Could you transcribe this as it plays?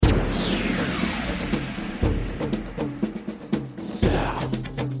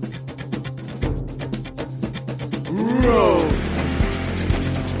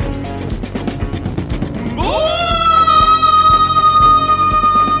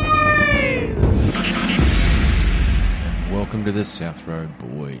the South Road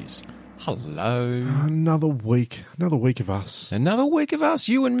Boys. Hello. Another week of us. Another week of us,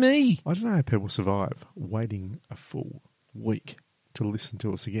 you and me. I don't know how people survive waiting a full week to listen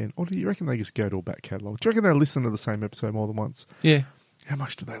to us again. Or do you reckon they just go to a back catalogue? Do you reckon they listen to the same episode more than once? Yeah. How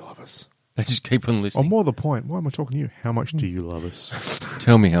much do they love us? They just keep on Or listening. more the point, why am I talking to you? How much do you love us?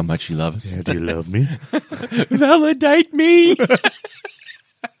 Tell me how much you love us. Yeah, do you love me? Validate me.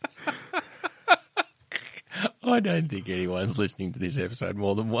 I don't think anyone's listening to this episode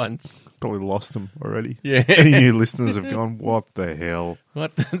more than once. Probably lost them already. Yeah. Any new listeners have gone, what the hell?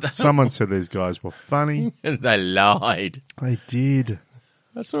 What? The Someone said these guys were funny. They lied. They did.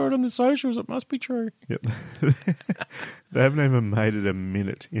 I saw it on the socials. It must be true. Yep. They haven't even made it a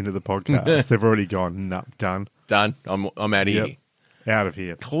minute into the podcast. They've already gone, nah, done. Done. I'm out of here. Out of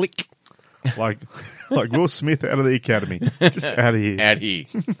here. Click. Like Will Smith out of the academy. Just out of here. Out of here.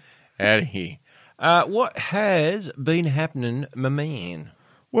 Out of here. What has been happening, my man?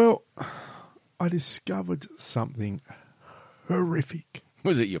 Well, I discovered something horrific.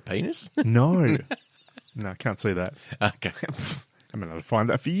 Was it your penis? No. No, I can't see that. Okay. I've been able to find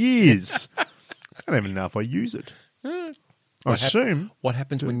that for years. I don't even know if I use it. I assume. What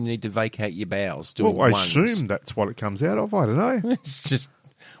happens when you need to vacate your bowels? Doing Well, I ones? assume that's what it comes out of. I don't know. It's just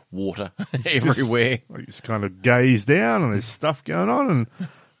water It's everywhere. Just, I just kind of gaze down and there's stuff going on and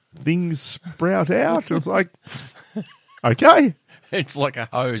things sprout out. And it's like, okay. It's like a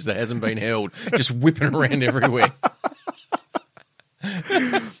hose that hasn't been held, just whipping around everywhere.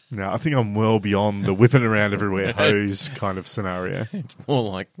 No, I think I'm well beyond the whipping around everywhere hose kind of scenario. It's more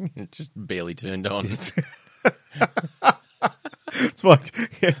like it just barely turned on. It's like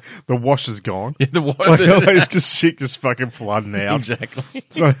the washer's gone. Yeah, Like, it's just shit just fucking flooding out. Exactly.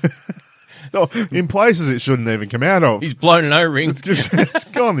 So, no, in places it shouldn't even come out of. He's blown an O-ring. It's just it's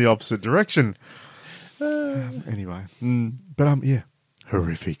gone the opposite direction. Anyway, but yeah,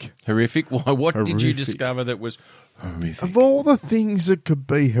 horrific. Horrific. Why? What did you Horrific. discover that was horrific? Of all the things that could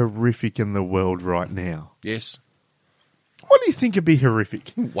be horrific in the world right now, Yes. what do you think would be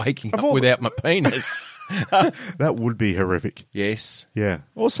horrific? Waking Of up all- without my penis. That would be horrific. Yes. Yeah.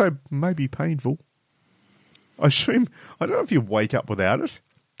 Also, maybe painful. I assume, I don't know if you wake up without it.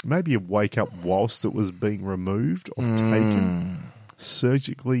 Maybe you wake up whilst it was being removed or taken,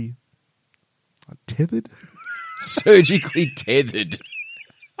 surgically tethered. Surgically tethered.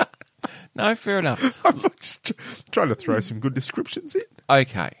 No, fair enough. I'm just trying to throw some good descriptions in.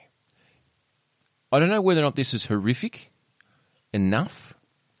 Okay. I don't know whether or not this is horrific enough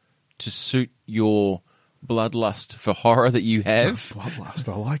to suit your bloodlust for horror that you have, Bloodlust,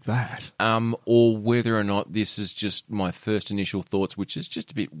 I like that. or whether or not this is just my first initial thoughts, which is just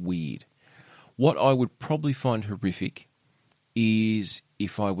a bit weird. What I would probably find horrific is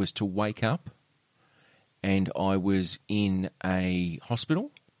if I was to wake up and I was in a hospital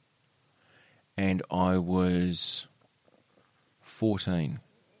and I was 14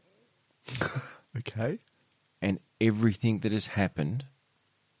 Okay. and everything that has happened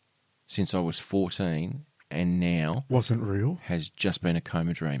since I was 14 and now Wasn't real. has just been a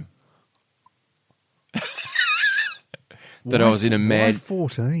coma dream. That I was in a Why mad,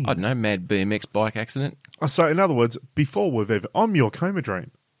 14. I don't know, mad BMX bike accident. So, in other words, before we've ever, I'm your coma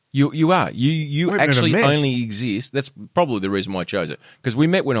dream. You are. You We've never actually met. only exist. That's probably the reason why I chose it. Because we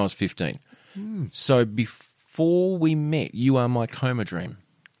met when I was 15. So before we met, you are my coma dream.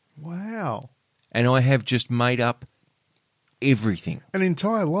 Wow. And I have just made up everything. An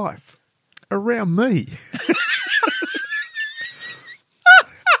entire life around me.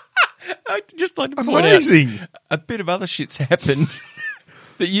 I'd just like to point Amazing. out a bit of other shit's happened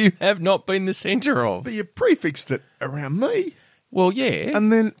that you have not been the centre of. But you prefixed it around me. Well, yeah.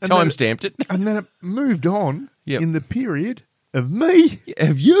 And then Time-stamped it. And then it moved on Yep. in the period of me.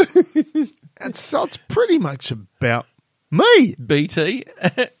 Have you? And so it's pretty much about me. BT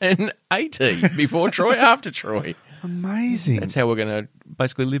and AT. Before Troy, after Troy. Amazing. That's how we're going to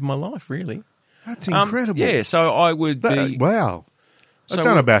basically live my life, really. That's incredible. Yeah, so I would be... Wow. I So don't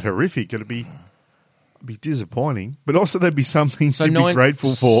know we- about horrific. It'd be disappointing. But also there'd be something So to be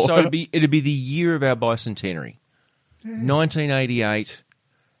grateful for. So it'd be the year of our bicentenary, 1988,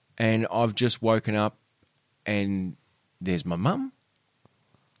 and I've just woken up, and there's my mum.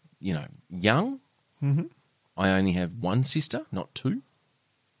 You know, young. Mm-hmm. I only have one sister, not two.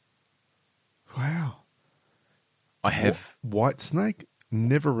 Wow. I have. Whitesnake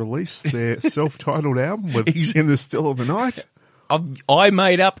never released their self-titled album with Exactly. In the Still of the Night. I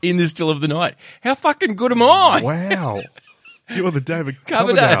made up In the Still of the Night. How fucking good am I? Wow. You are the David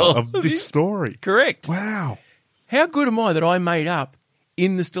Coverdale. Coverdale of this story. Correct. Wow. How good am I that I made up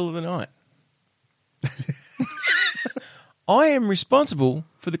In the Still of the Night? I am responsible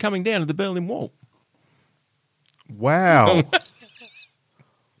for the coming down of the Berlin Wall. Wow.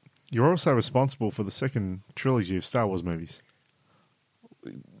 You're also responsible for the second trilogy of Star Wars movies.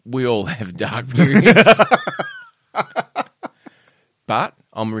 We all have dark periods. But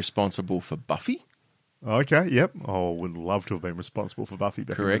I'm responsible for Buffy. Okay, yep. Oh, would love to have been responsible for Buffy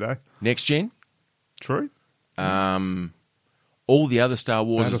back Correct. in the day. Next gen. True. All the other Star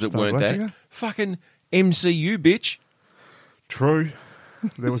Warses that Battlestar weren't that. Galactica? Fucking MCU, bitch. True.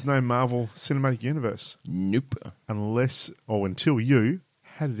 There was no Marvel Cinematic Universe Nope. until you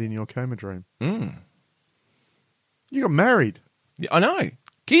had it in your coma dream. Mm. You got married. Yeah, I know.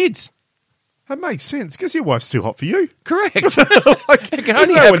 Kids. That makes sense because your wife's too hot for you. Correct. Like, It can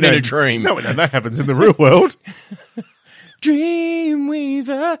only happen in a dream. No, that happens in the real world.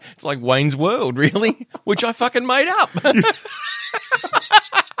 Dreamweaver. It's like Wayne's World, really, which I fucking made up.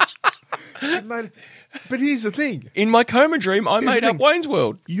 But here's the thing. In my coma dream, I Here's made the up thing. Wayne's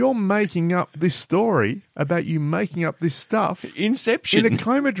World. You're making up this story about you making up this stuff Inception. in a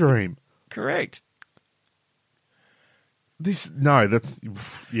coma dream. Correct. That's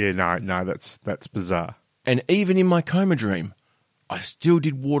bizarre. And even in my coma dream, I still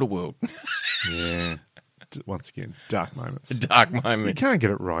did Waterworld. Yeah. Once again, dark moments. Dark You moment. can't get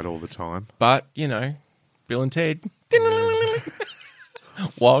it right all the time. But, you know, Bill and Ted.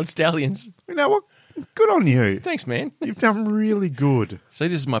 Wild Stallions. You know what? Good on you. Thanks, man. You've done really good. See,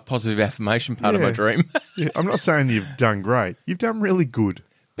 this is my positive affirmation part of my Yeah. dream. Yeah, I'm not saying you've done great. You've done really good.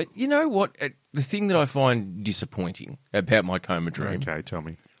 But you know what? The thing that I find disappointing about my coma dream, Okay, tell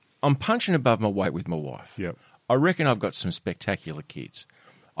me. I'm punching above my weight with my wife. Yep. I reckon I've got some spectacular kids.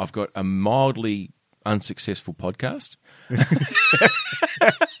 I've got a mildly unsuccessful podcast.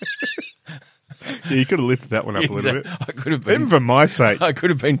 Yeah, you could have lifted that one up a little bit. I could have Even been. for my sake. I could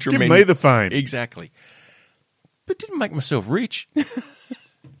have been Give tremendous. me the fame. Exactly. But didn't make myself rich.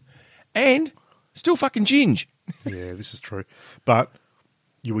 And still fucking ginge. Yeah, this is true. But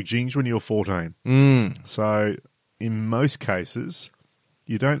you were ginged when you were 14. So in most cases,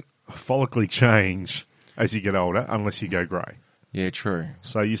 you don't follically change as you get older unless you go grey. Yeah, true.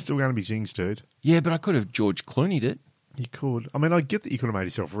 So you're still going to be ginged, dude. Yeah, but I could have George Clooney'd it. You could. I mean, I get that you could have made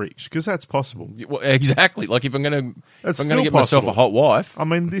yourself rich because that's possible. Well, exactly. Like if I'm going to That's get still myself a possible. hot wife. I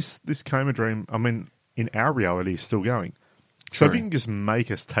mean, this coma dream, in our reality is still going. So if True. you can just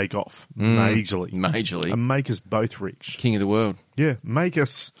make us take off majorly Majorly. and make us both rich. King of the world. Yeah, make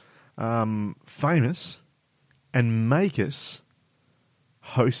us famous and make us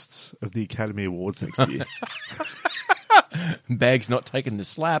hosts of the Academy Awards next year. Bag's not taking the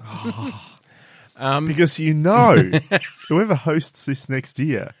slap. Because whoever hosts this next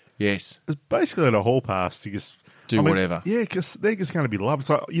year Yes. is basically at a hall pass to just Do whatever. Yeah, because they're just going to be loved.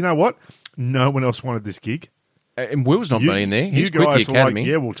 So you know what? No one else wanted this gig. And Will's not been there. He's you quit the guys are academy. like,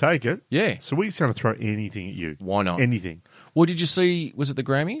 yeah, we'll take it. Yeah. So we're just going to throw anything at you. Why not? Anything. Well, did you see, was it the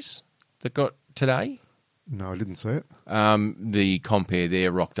Grammys that got today? No, I didn't see it. The compere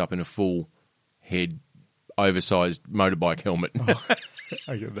there rocked up in a full head, oversized motorbike helmet.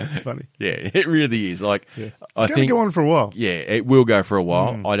 Okay, that's funny. Yeah, it really is. Like, Yeah. It's I going think, to go on for a while. yeah, it will go for a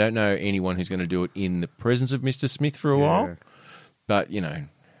while. I don't know anyone who's going to do it in the presence of Mr. Smith for a while. But, you know,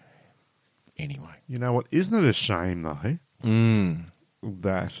 anyway. You know what? Isn't it a shame, though,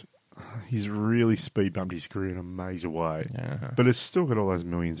 that he's really speed bumped his career in a major way, but it's still got all those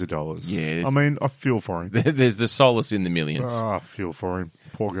millions of dollars. Yeah, I mean, I feel for him. There's the solace in the millions. Oh, I feel for him.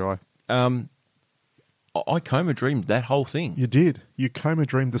 Poor guy. I coma dreamed that whole thing. You did. You coma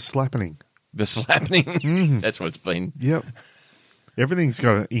dreamed the slappening. The slapping. That's what it's been. Yep. Everything's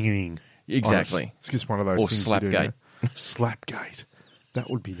got an ing. Exactly. It's just one of those Or things you do, Slapgate. you know? Slapgate. That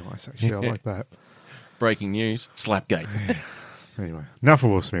would be nice, actually. I like that. Breaking news. Slapgate. Anyway, enough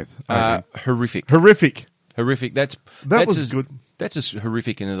of Will Smith. Okay. Horrific. Horrific. Horrific. That That's was as good. That's as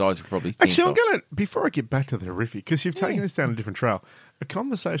horrific in as I would probably think. Actually, I'm of. going to, before I get back to the horrific, because you've taken this down a different trail, a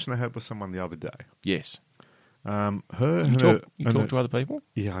conversation I had with someone the other day. Yes. Her, You talk to other people?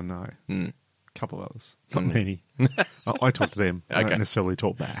 Yeah, I know. Mm. A couple others. Not many. I talk to them. I Okay. don't necessarily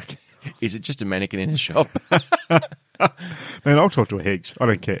talk back. Is it just a mannequin in a shop? Man, I'll talk to a hedge. I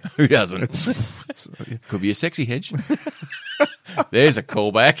don't care. Who doesn't? It's, Could be a sexy hedge. There's a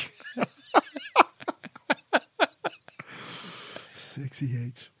callback. sexy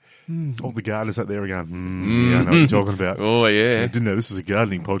hedge. All the gardeners out there are going, yeah, I know what you're talking about. Oh, I yeah. didn't know this was a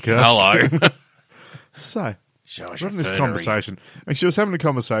gardening podcast. Hello. So, Show we're us your having this fernery. conversation. And she was having a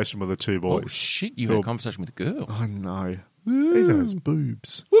conversation with the two Oh, boys. shit. You had a conversation with a girl. I know. Even his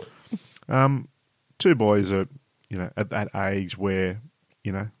boobs. Two boys are, at that age where,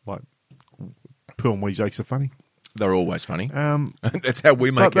 like, pool and wee jokes are funny. They're always funny. Um, That's how we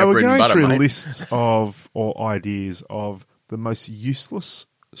but make they our were bread and going butter, through mate. lists of or ideas of the most useless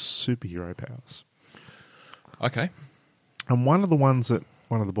superhero powers. Okay. And one of the ones that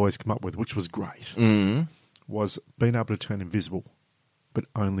one of the boys came up with, which was great, Mm. was being able to turn invisible, but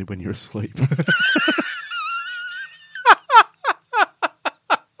only when you're asleep.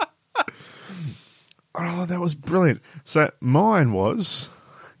 Oh, that was brilliant. So mine was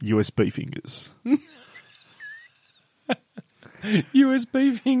USB fingers.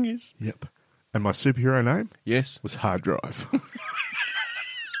 USB fingers. Yep. And my superhero name Yes. was Hard Drive.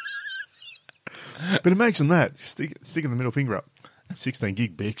 But imagine that. Sticking the middle finger up. 16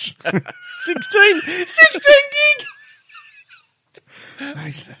 gig, bitch. 16 gig.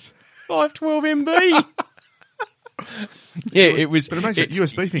 Imagine it. 512 MB. Yeah, it was. But imagine it's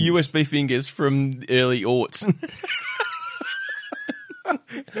USB fingers. USB fingers from early aughts.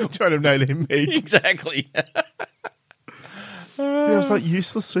 Trying to name me. Exactly. Yeah, it was like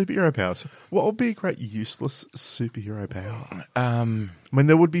useless superhero powers. What would be a great useless superhero power? I mean,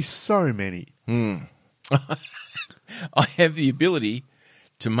 there would be so many. I have the ability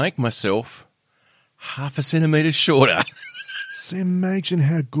to make myself half a centimetre shorter. So imagine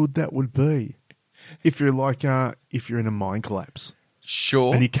how good that would be. If you're like, if you're in a mine collapse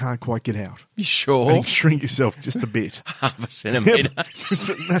Sure. and you can't quite get out, Sure. and you shrink yourself just a bit. Half a centimetre.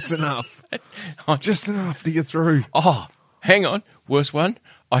 That's enough. Just enough to get through. Oh, hang on. Worst one.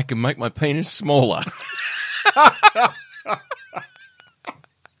 I can make my penis smaller.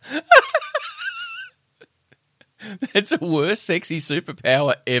 That's a worst sexy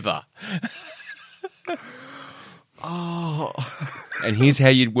superpower ever. Oh, And here's how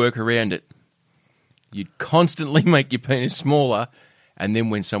you'd work around it. You'd constantly make your penis smaller, and then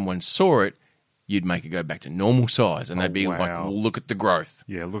when someone saw it, you'd make it go back to normal size. And they'd be like, wow. well, look at the growth.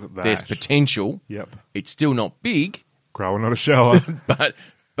 yeah, look at that. There's potential. Yep. It's still not big, Growing on a shower.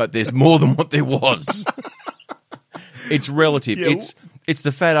 but there's more than what there was. It's relative. Yeah, It's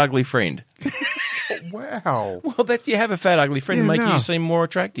the fat ugly friend. Wow. Well, that you have a fat ugly friend to Yeah, make no. you seem more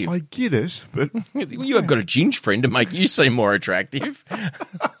attractive. I get it, but You have got a ginge friend to make you seem more attractive.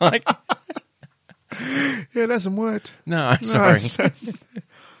 Like, yeah, it hasn't worked. no, No, sorry. so-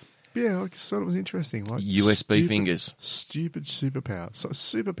 yeah, I just thought it was interesting. Like USB fingers. Stupid superpowers. So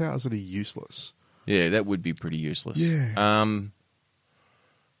superpowers that are useless. Yeah, that would be pretty useless. Yeah.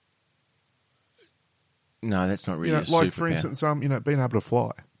 No, that's not really You know, a like superpower. for instance, being able to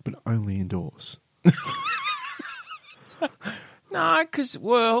fly, but only indoors. No,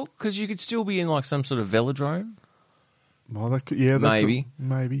 because you could still be in like some sort of velodrome. Well, that could, yeah, that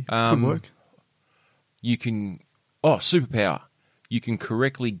Maybe. could Um, work. You can... Oh, superpower. You can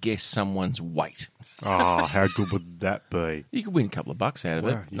correctly guess someone's weight. Oh, how good would that be? You could win a couple of bucks out of Wow,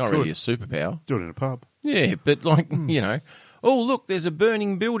 it. you Not could. really a superpower. Do it in a pub. Yeah, but like, oh, look, there's a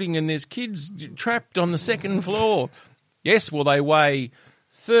burning building and there's kids trapped on the second floor. Yes, well, they weigh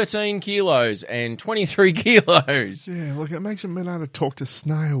 13 kilos and 23 kilos. Yeah, look, imagine being able to talk to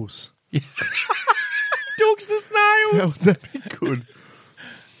snails. Talks to How snails. would that be good?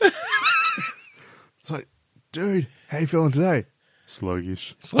 It's like, dude, how you feeling today?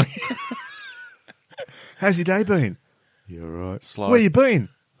 Sluggish. It's like, How's your day been? You all right? Slow. Where you been?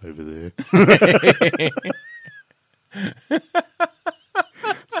 Over there.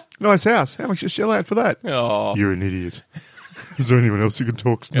 Nice house. How much you shell out for that? oh, You're an idiot. Is there anyone else who can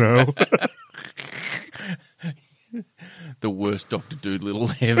talk snail? the worst Dr.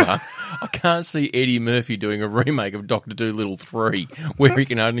 Doolittle ever. I can't see Eddie Murphy doing a remake of Dr. Doolittle 3 where he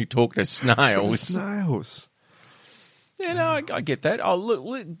can only talk to snails. Snails. Yeah, no, I get that. I'll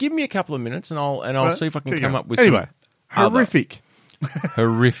look, give me a couple of minutes and I'll Right, see if I can keep come going. up with Anyway, some other horrific.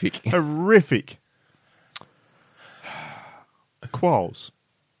 horrific. Quolls.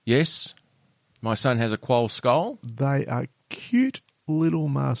 Yes, my son has a quoll skull. They are cute little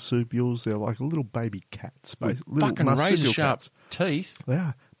marsupials. They're like little baby cats. Little Fucking razor marsupial sharp cats. teeth. They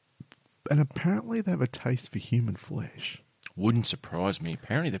are. And apparently they have a taste for human flesh. Wouldn't surprise me.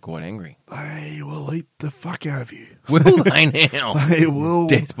 Apparently they're quite angry. They will eat the fuck out of you. Will they now? They will.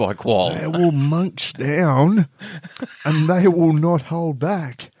 Death by quoll. They will munch down, and they will not hold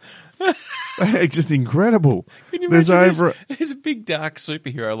back. They're just incredible. Can you There's imagine over. there's a big dark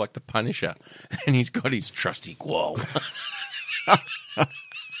superhero like the Punisher, and he's got his trusty quoll.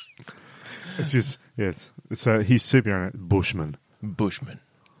 It's just yes. So he's superhero Bushman Bushman.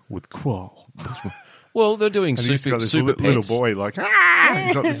 with Quoll. Well, they're doing And he's super got this super little pets. boy like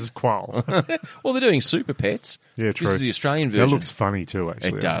he's like, this is Quoll. Well, they're doing super pets. Yeah, true. This is the Australian That version. looks funny too.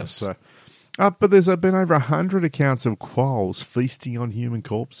 Actually, It does. So, but there's been over 100 accounts of quolls feasting on human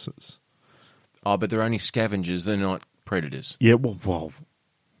corpses. Oh, but they're only scavengers. They're not predators. Yeah, well,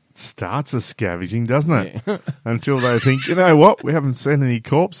 it starts as scavenging, doesn't it? Yeah. Until they think, you know what, we haven't seen any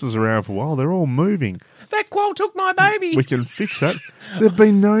corpses around for a while. They're all moving. That quoll took my baby. We can fix that. They've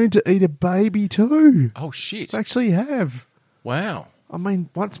been known to eat a baby too. Oh, shit. They actually have. Wow. I mean,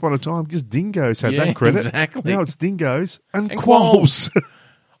 once upon a time, just dingoes had Yeah, that credit. exactly. Now it's dingoes and, And quolls.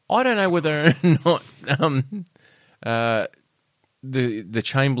 I don't know whether or not the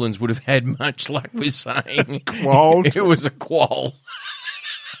Chamberlains would have had much luck with saying Quolled. it was a quoll.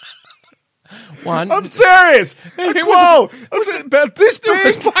 One, I'm serious. A It quoll. It's about this it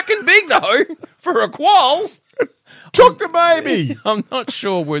was big. fucking big though for a quoll. Took the baby. I'm not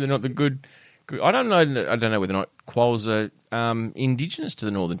sure whether or not the good. I don't know. I don't know whether or not quolls are indigenous to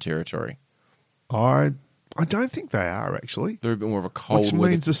the Northern Territory. I don't think they are actually. They're a bit more of a cold Which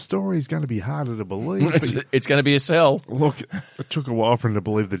weather. means the story is going to be harder to believe. It's going to be a sell, Look, it took a while for them to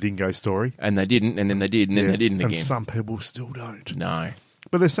believe the dingo story. and they didn't, and then they did, and then Yeah, they didn't and again. some people still don't. No.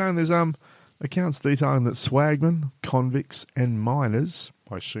 But they're saying there's accounts detailing that swagmen, convicts, and miners,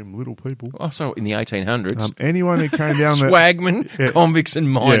 I assume little people, Also, in the 1800s, anyone who came down there. swagmen, Yeah. convicts, and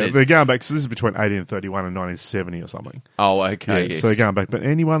Yeah, miners. they're going back. So this is between 1831 and 1970 or something. Oh, okay. Yeah, Yes. so they're going back. But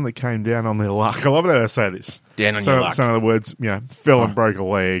anyone that came down on their luck, I love it how they say this. Down on some, your luck. Some of the words, fell and broke a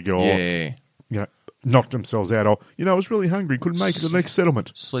leg, or Yeah. knocked themselves out, or was really hungry, couldn't make it to the next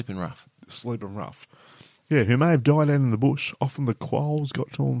settlement. Sleeping rough. Sleeping rough. Yeah, who may have died out in the bush. Often the quolls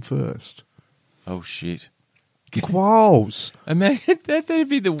got to them first. Oh, shit. Quolls. Imagine that'd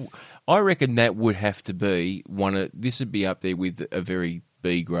be the. I reckon that would have to be one of. This would be up there with a very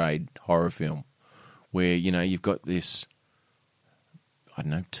B grade horror film, where you've got this. I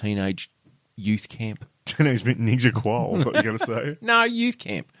don't know, teenage youth camp. Teenage Mutant Ninja Quoll, I thought you were going to say. No, youth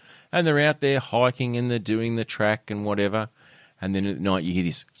camp, and they're out there hiking and they're doing the track and whatever, and then at night you hear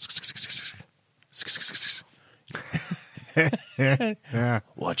this. Yeah.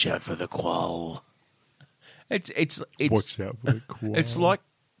 Watch out for the quoll. It's Watch out for the quoll. It's like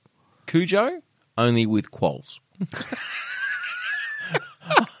Cujo, only with quolls.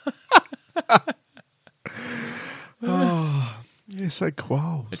 Yeah, so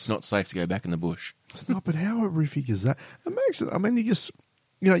quolls. It's not safe to go back in the bush. It's not, but how horrific is that? It makes it, I mean, you just,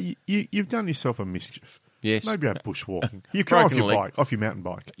 you've done yourself a mischief. Yes. Maybe out bushwalking. You've gone off your Broken leg. bike, off your mountain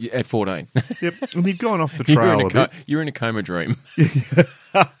bike. Yeah, at 14. Yep. And you've gone off the trail a bit. You're in a coma dream.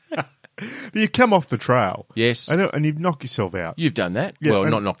 But you've come off the trail. Yes. And you've knocked yourself out. You've done that. Yeah, well,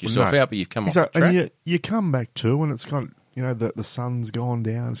 and- not knocked yourself no. out, but you've come off So- the track. and you come back too, and it's got, the sun's gone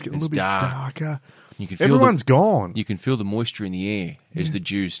down. It's getting It's a little bit dark. darker. You can feel Everyone's gone. You can feel the moisture in the air as the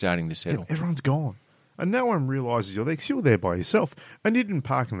dew's starting to settle. Everyone's gone. And no one realises you're there 'cause you're there by yourself. And you didn't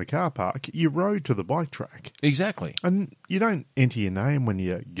park in the car park. You rode to the bike track. Exactly. And you don't enter your name when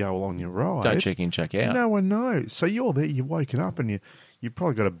you go along your ride. Don't check in, check out. No one knows. So you're there, you've woken up and you've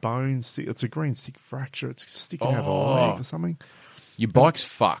probably got a bone stick. It's a green stick fracture. It's sticking out of a leg or something. Your bike's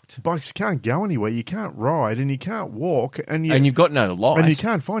fucked. Bikes can't go anywhere. You can't ride and you can't walk. And You've got no light. and you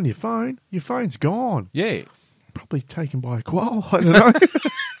can't find your phone. Your phone's gone. Yeah. Probably taken by a quoll. I don't know.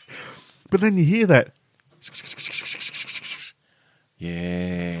 But then you hear that.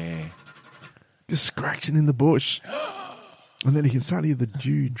 Yeah. Just scratching in the bush. And then you can start to hear the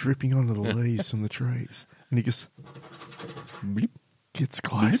dew dripping onto the leaves from the trees. And he just gets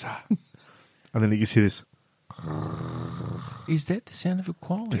closer. And then you just hear this. Is that the sound of a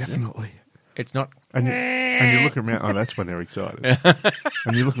quoll? Is it? Definitely. It's not. And you look around. Oh, that's when they're excited.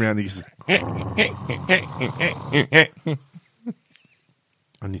 And you look around and you just.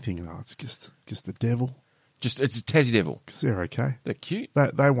 And you're thinking, it's just the devil. It's a Tassie devil. Because they're okay. They're cute.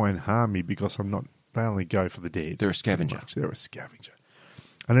 They won't harm me because I'm not. They only go for the dead. They're a scavenger. They're a scavenger.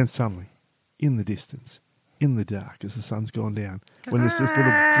 And then suddenly, in the distance, in the dark, as the sun's gone down, when there's this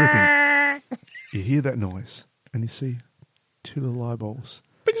little dripping, you hear that noise and you see two little eyeballs.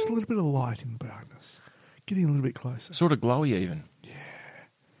 Just a little bit of light in the darkness. Getting a little bit closer. Sort of glowy even.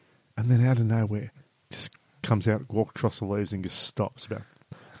 And then out of nowhere, just comes out, walks across the leaves and just stops about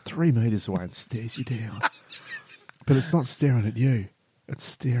 3 metres away and stares you down. But it's not staring at you. It's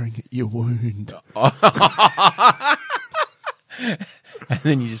staring at your wound. And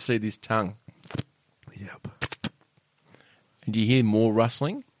then you just see this tongue. Yep. And you hear more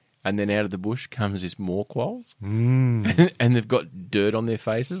rustling. And then out of the bush comes this more quolls. And they've got dirt on their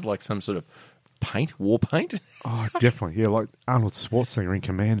faces, like some sort of paint, war paint. Oh, definitely. Yeah, like Arnold Schwarzenegger in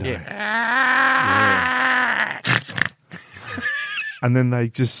Commando. Yeah. And then they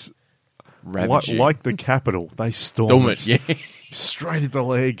just, Ravage you. like the Capitol, they storm Storm it. it, yeah. straight at the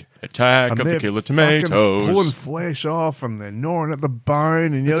leg. Attack And of the they're killer fucking tomatoes. pulling flesh off, and they're gnawing at the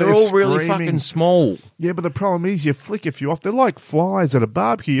bone, and They're all really screaming. fucking small. Yeah, but the problem is you flick a few off. They're like flies at a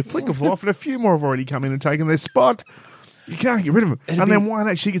barbecue. You flick a few off, and a few more have already come in and taken their spot. You can't get rid of them. It'd And be- then one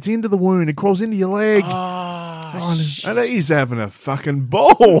actually gets into the wound and crawls into your leg. Oh, And he's having a fucking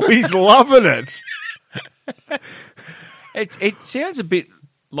ball. He's loving it. it sounds a bit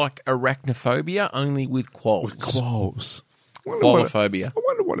like arachnophobia, only with qualls. Qualls. Quallophobia. I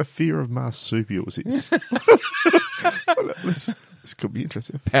wonder what a fear of marsupials is. this could be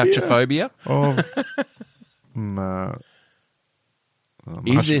interesting. Pouchophobia. Of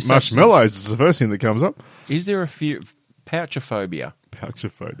Is there such marshmallows is the first thing that comes up. Is there a fear of pouchophobia?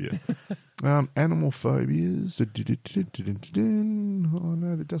 Pouchophobia. Animal phobias. Oh,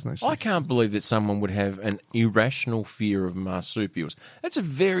 no, that doesn't actually. I can't believe that someone would have an irrational fear of marsupials. That's a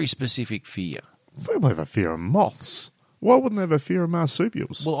very specific fear. People have a fear of moths. Why wouldn't they have a fear of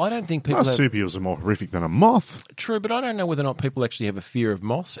marsupials? Well, I don't think people have... Marsupials are more horrific than a moth. True, but I don't know whether or not people actually have a fear of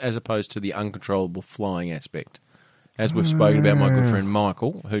moths as opposed to the uncontrollable flying aspect. As we've spoken about my good friend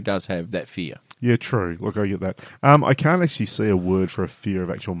Michael, who does have that fear. Yeah, true. Look, I get that. I can't actually see a word for a fear of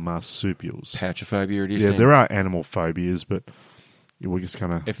actual marsupials. Pouchophobia it is. Yeah, then. there are animal phobias, but we just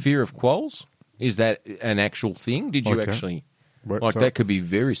kind of... A fear of quolls? Is that an actual thing? Did you Okay. actually... that could be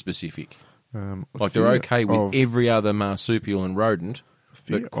very specific. Like fear they're okay with of- every other marsupial and rodent,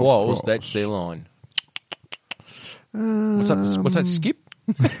 Fear but of quolls, quolls. that's their line. What's that, Skip?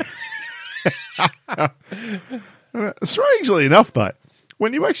 Strangely enough, though,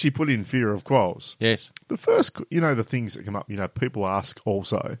 when you actually put in fear of quolls, Yes. the first, the things that come up, people ask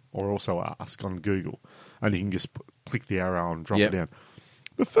also ask on Google, and you can just click the arrow and drop Yep. it down.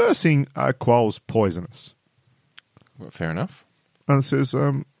 The first thing, are quolls poisonous? Well, fair enough. And it says,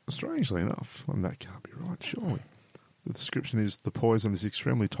 strangely enough, and that can't be right, surely. The description is the poison is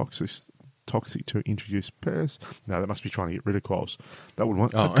extremely toxic to introduce pests. No, that must be trying to get rid of quolls. That would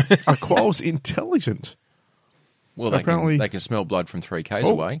want. Oh. Are quolls intelligent? Well, Apparently- they can smell blood from 3 k's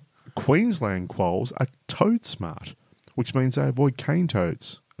Oh, away. Queensland quolls are toad smart, which means they avoid cane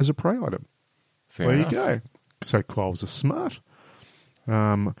toads as a prey item. Fair there enough. you go. So quolls are smart.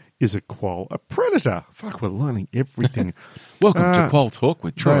 Is a quoll a predator? Fuck, we're learning everything. Welcome to Quoll Talk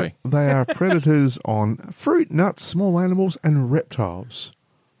with Troy. They are predators on fruit, nuts, small animals, and reptiles.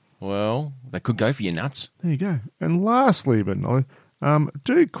 Well, they could go for your nuts. There you go. And lastly, but not,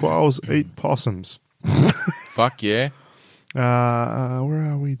 do quolls eat possums? Fuck yeah. Where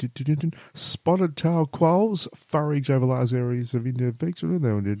are we? Spotted tail quolls forage over large areas of India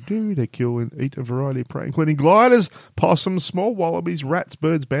vegetation. They kill and eat a variety of prey, including gliders, possums, small wallabies, rats,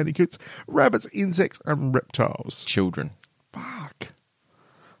 birds, bandicoots, rabbits, insects, and reptiles. Children. Fuck.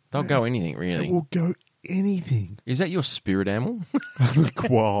 They'll go anything, It really. will go anything. Is that your spirit animal? The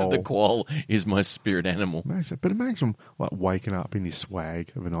quoll. The quoll is my spirit animal. Imagine like waking up in your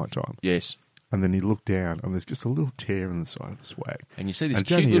swag of a night time. Yes. And then you look down and there's just a little tear in the side of the swag. And you see this And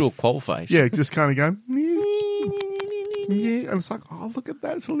cute Johnny, little quoll face. Yeah, just kind of going, yeah, and it's like, oh, look at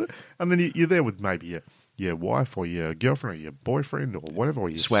that. It's a little... And then you're there with maybe your wife or your girlfriend or your boyfriend or whatever, or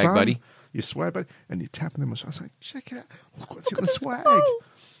your Swag son, buddy. Your swag buddy, and you're tapping them. I was like, check it out. Look what's in the swag.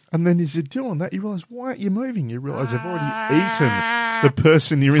 And then as you're doing that, you realise, why aren't you moving? You realise they've already eaten the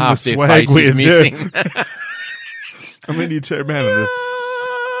person you're in Half the their swag face with. is missing. And then you turn around and it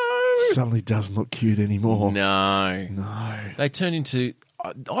suddenly doesn't look cute anymore. No. No. They turn into...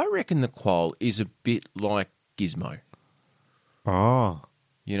 I reckon the quoll is a bit like Gizmo. Oh.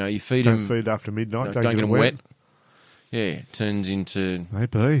 You know, you feed Don't them... feed after midnight. don't get them wet. Yeah, it turns into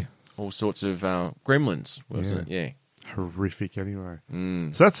Maybe. all sorts of gremlins, wasn't it? Yeah. Horrific anyway.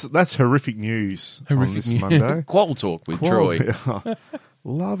 So that's horrific news on this Monday. Quoll Talk with Quoll. Troy.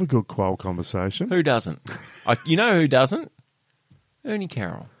 Love a good quoll conversation. Who doesn't? You know who doesn't? Ernie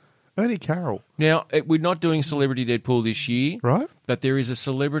Carroll. Ernie Carroll, Now, we're not doing Celebrity Deadpool this year, right? but there is a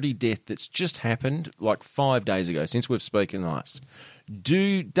celebrity death that's just happened like 5 days ago since we've spoken last.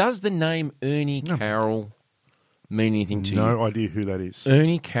 Does the name Ernie Carroll mean anything to you? No idea who that is.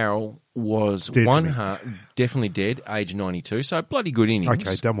 Ernie Carroll was Dead to me. definitely dead, age 92, so bloody good innings.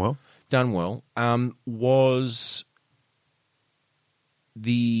 Okay, done well. Done well. Was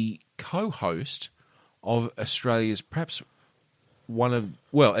the co-host of Australia's perhaps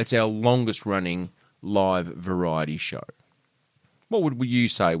it's our longest running live variety show. What would you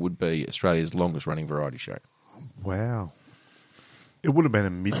say would be Australia's longest running variety show? Wow. It would have been a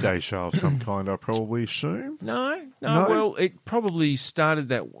midday show of some kind, I probably assume. No. No? Well, it probably started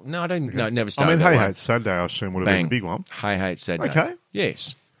that... No, I don't... Okay. No, it never I started mean, that Hey way. Hey It's Saturday, I assume, would have Bang. been the big one. Hey Hey It's Saturday. Okay.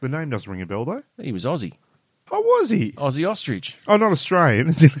 Yes. The name doesn't ring a bell, though. He was Aussie. Oh, was he? Aussie Ostrich. Oh, not Australian,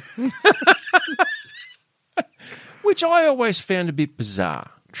 is it? Which I always found a bit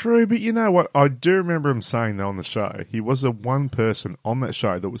bizarre. True, but you know what? I do remember him saying that on the show. He was the one person on that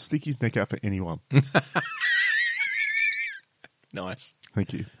show that would stick his neck out for anyone. Nice.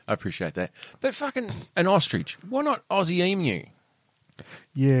 Thank you. I appreciate that. But fucking an ostrich. Why not Aussie emu?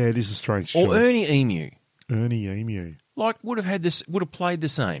 Yeah, it is a strange Or choice. Ernie emu? Ernie Emu. Like, would have played the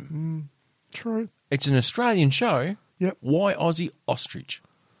same. True. It's an Australian show. Yep. Why Aussie ostrich?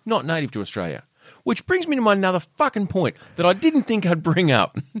 Not native to Australia. Which brings me to my another fucking point that I didn't think I'd bring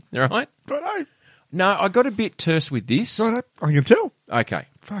up. All right? Righto. No, I got a bit terse with this. Righto. I can tell. Okay.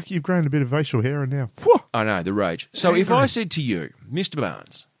 Fuck, you've grown a bit of facial hair and now. Whew. I know, the rage. So if I said to you, Mr.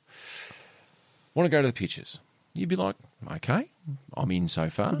 Barnes, want to go to the pictures? You'd be like, okay, I'm in so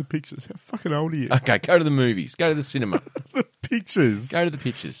far. To the pictures. How fucking old are you? Okay, go to the movies. Go to the cinema. The pictures. Go to the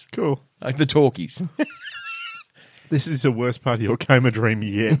pictures. Cool. Like the talkies. This is the worst part of your coma dream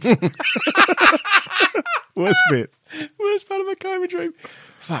yet. Worst bit. Worst part of my coma dream.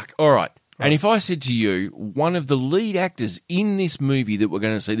 Fuck. All right. And if I said to you, one of the lead actors in this movie that we're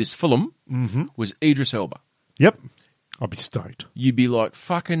going to see, this film, was Idris Elba, Yep. I'll be stoked. you'd be like,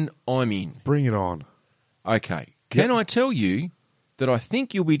 fucking, I'm in. Bring it on. Okay. Can I tell you that I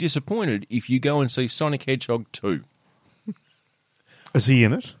think you'll be disappointed if you go and see Sonic Hedgehog 2? Is he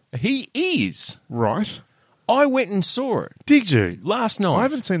in it? He is. Right. I went and saw it Did you? last night. I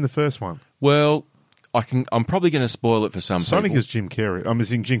haven't seen the first one. Well, I'm probably going to spoil it for some Sonic people. is Jim Carrey. I'm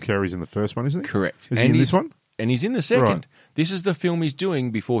assuming Jim Carrey's in the first one, isn't he? Correct. Is he in this one? And he's in the second. Right. This is the film he's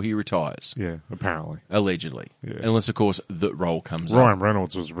doing before he retires, Yeah, apparently. allegedly. Yeah. Unless, of course, the role comes up. Ryan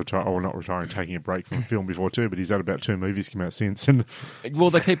Reynolds was not retiring, taking a break from film before too, but he's had about 2 movies come out since. And Well,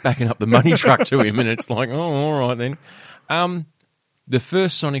 they keep backing up the money truck to him, and it's like, oh, all right then. The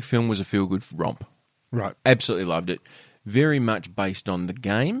first Sonic film was a feel-good romp. right, Absolutely loved it. Very much based on the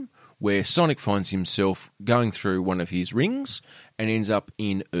game, where Sonic finds himself going through one of his rings and ends up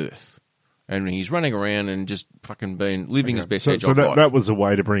in Earth. And he's running around and just fucking living his best so hedgehog life. that was a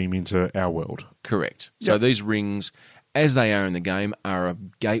way to bring him into our world. Correct. So Yep. these rings, as they are in the game, are a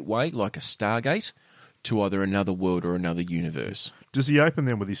gateway, like a Stargate, to either another world or another universe. Does he open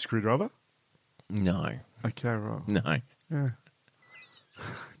them with his screwdriver? No. Okay, right. No. Yeah.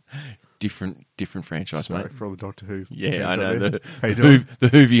 Different franchise, Sorry mate. for all the Doctor Who. Yeah, I fans out know. there. How you doing? The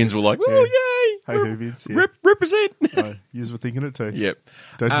Whovians were like, oh, Hey, yay! Whovians. Yeah. Represent! Oh, you were thinking it too. Yep.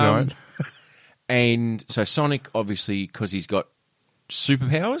 Don't deny it. And so Sonic, obviously, because he's got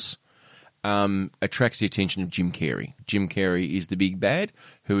superpowers, attracts the attention of Jim Carrey. Jim Carrey is the big bad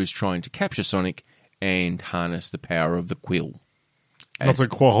who is trying to capture Sonic and harness the power of the quill. Not the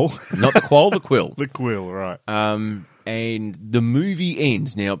quoll. Not the quoll, the quill. The quill, right. And the movie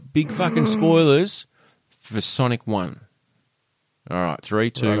ends. Now, big fucking spoilers for Sonic 1. All right,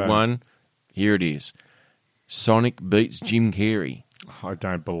 3, 2, Righto. 1. Here it is. Sonic beats Jim Carrey. I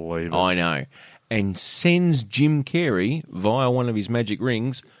don't believe it. I know. And sends Jim Carrey, via one of his magic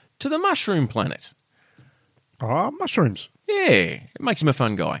rings, to the Mushroom Planet. Ah, mushrooms. Yeah, it makes him a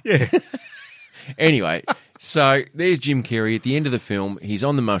fun guy. Yeah. Anyway, so there's Jim Carrey. At the end of the film, he's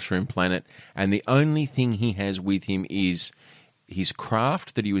on the Mushroom Planet, and the only thing he has with him is his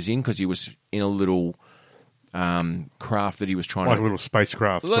craft that he was in, because he was in a little craft that he was trying Like a to... little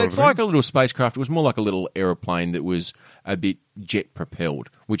spacecraft. Well, sort it's of like thing. a little spacecraft. It was more like a little aeroplane that was a bit jet-propelled,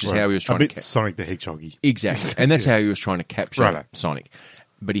 which is Right. how he was trying a bit to... Sonic the Hedgehog-y. Exactly. And that's how he was trying to capture Righto. Sonic.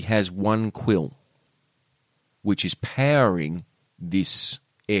 But he has one quill, which is powering this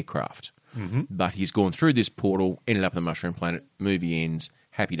aircraft. Mm-hmm. But he's gone through this portal, ended up on the Mushroom Planet, movie ends,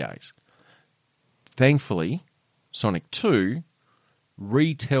 happy days. Thankfully, Sonic 2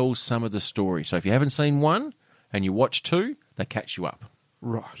 retells some of the story. So if you haven't seen 1 and you watch 2, they catch you up.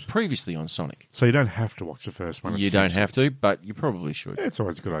 Right. Previously on Sonic. So you don't have to watch the first one. You don't have to, but you probably should. Yeah, it's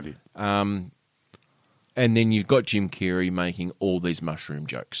always a good idea. And then you've got Jim Carrey making all these mushroom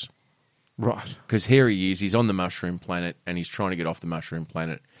jokes. Right. Because here he is, he's on the Mushroom Planet, and he's trying to get off the Mushroom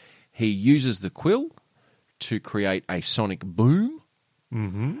Planet. He uses the quill to create a sonic boom,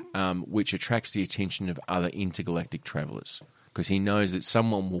 which attracts the attention of other intergalactic travelers. Because he knows that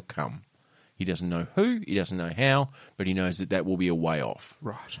someone will come. He doesn't know who, he doesn't know how, but he knows that that will be a way off.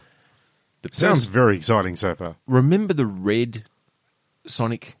 Right. The Sounds very exciting so far. Remember the red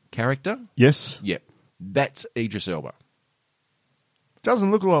Sonic character? Yes. Yep. That's Idris Elba. Doesn't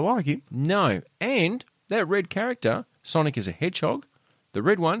look a lot like him. No. And that red character, Sonic is a hedgehog. The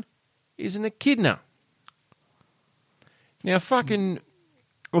red one is an echidna. Now, fucking...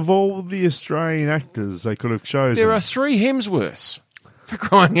 Of all the Australian actors they could have chosen. There are 3 Hemsworths. For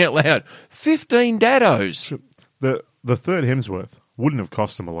crying out loud. 15 daddos. The third Hemsworth wouldn't have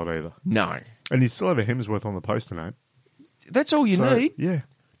cost him a lot either. No. And you still have a Hemsworth on the poster name. That's all you So, need. Yeah.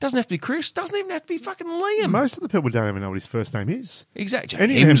 Doesn't have to be Chris. Doesn't even have to be fucking Liam. Most of the people don't even know what his first name is. Exactly.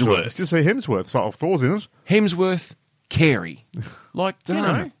 Any Hemsworth. Just say Hemsworth. So Thor's in it. Hemsworth, Carey. Like, you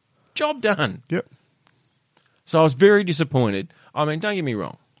Done. know, job done. Yep. So I was very disappointed. I mean, don't get me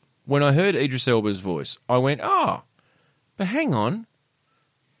wrong. When I heard Idris Elba's voice, I went, oh, but hang on.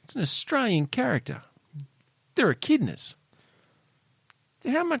 It's an Australian character. They're echidnas.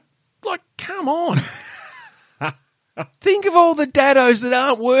 How much? Like, come on. Think of all the daddos that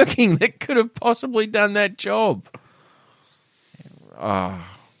aren't working that could have possibly done that job.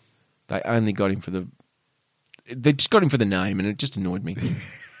 They only got him for the... They just got him for the name, and it just annoyed me.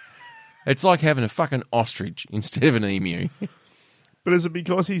 It's like having a fucking ostrich instead of an emu. But is it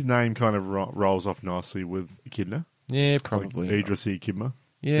because his name kind of rolls off nicely with Echidna? Yeah, probably. Like Idris Echidna?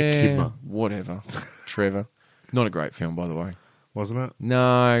 Yeah, Echidna, whatever. Trevor. Not a great film, by the way. wasn't it?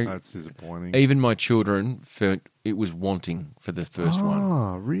 No. That's disappointing. Even my children felt it was wanting for the first one.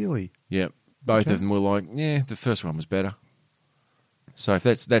 Oh, really? Yep. Both Okay. of them were like, yeah, the first one was better. So if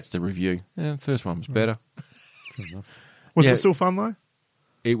that's the review. Yeah, the first one was better. Fair enough. Was Yeah. it still fun, though?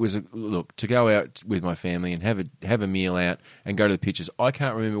 It was look to go out with my family and have a meal out and go to the pictures. I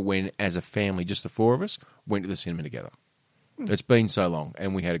can't remember when, as a family, just the four of us went to the cinema together. It's been so long,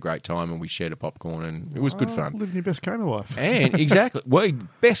 and we had a great time, and we shared a popcorn, and it was good fun. Living your best coma life. And exactly, well,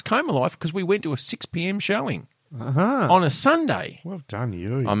 best coma life because we went to a 6 p.m. showing Uh-huh. on a Sunday. Well done,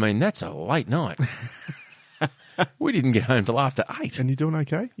 you. I mean, that's a late night. We didn't get home till after 8. And you doing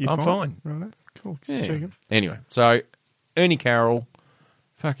okay? You I'm fine. Right. Cool. Just Yeah. checking. Anyway, so Ernie Carroll,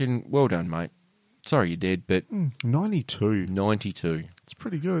 fucking well done, mate. Sorry you're dead, but 92. 92 It's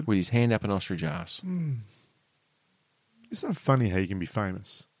pretty good. with his hand up an ostrich ass. Isn't it funny how you can be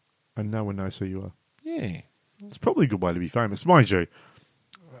famous and no one knows who you are? Yeah. It's probably a good way to be famous. Mind you,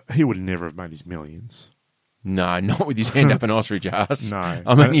 he would never have made his millions. No, not with his hand up an ostrich ass. No.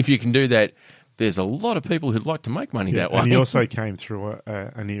 I mean, if you can do that, there's a lot of people who'd like to make money that way. And he also came through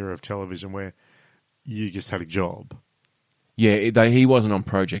an era of television where you just had a job. Yeah, he wasn't on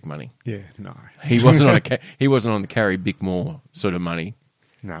project money. Yeah, no. He wasn't on he wasn't on the Carrie Bickmore sort of money.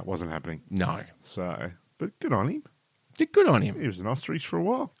 No, it wasn't happening. No. So, but good on him. Did good on him. He was an ostrich for a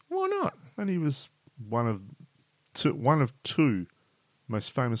while. Why not? And he was one of two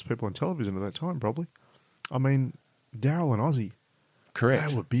most famous people on television at that time, probably. I mean, Daryl and Ozzy, Correct.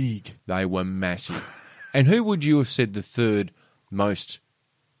 they were big. They were massive. And who would you have said the third most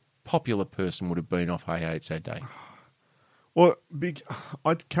popular person would have been off Hey Hey It's That Day? Well, big.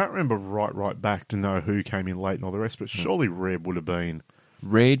 I can't remember right back to know who came in late and all the rest, but surely Reb would have been.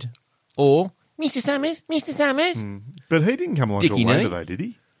 Red or Mr. Summers? Mr. Summers? But he didn't come along Dickie till later, Nee? though, did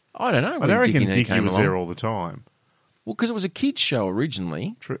he? I don't know. I when don't reckon Dickie Nee Dickie came was along. there all the time. Well, because it was a kids' show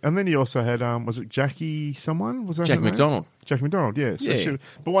originally. True. And then he also had, was it Jackie someone? Was that Jack her name? McDonald. Jackie McDonald, yeah. So Yeah.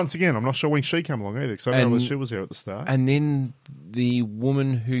 but once again, I'm not sure when she came along either, because I don't know And- whether she was there at the start. And then the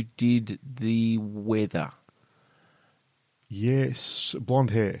woman who did the weather. Yes,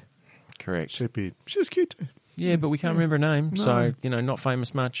 blonde hair. Correct. She appeared. She was cute too. Yeah, but we can't remember her name, No. so, not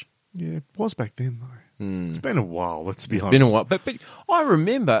famous much. Yeah, it was back then, though. It's been a while, let's be honest. Been a while. But I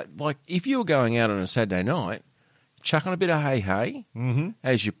remember, like, if you were going out on a Saturday night, chuck on a bit of Hey Hey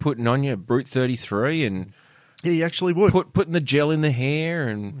as you're putting on your Brute 33 and Yeah, you actually would. putting the gel in the hair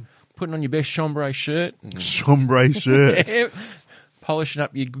and putting on your best chambray shirt. And, chambray shirt. yeah, polishing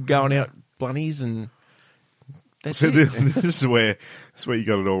up your going out blunnies and that's So it. this is where you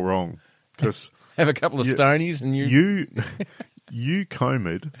got it all wrong. Because Have a couple of you- stonies and you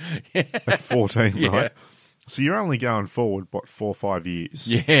comed at 14, Yeah. right? So you're only going forward, 4 or 5 years.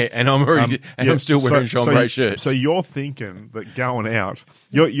 Yeah, and I'm already Yeah, I'm still wearing chambray shirts. So you're thinking that going out,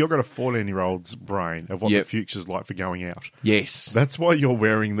 you've got a 14-year-old's brain of what Yep. the future's like for going out. yes. That's why you're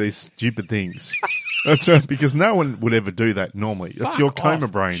wearing these stupid things. That's because no one would ever do that normally. That's your Fuck coma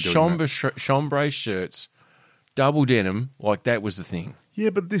off. brain doing that. Chambray shirts, double denim, like that was the thing. Yeah,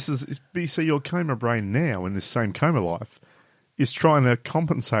 but this is so your coma brain now in this same coma life is trying to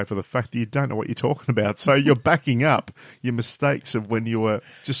compensate for the fact that you don't know what you're talking about. So you're backing up your mistakes of when you were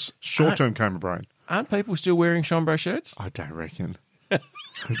just short-term coma brain. Aren't people still wearing chambray shirts? I don't reckon. I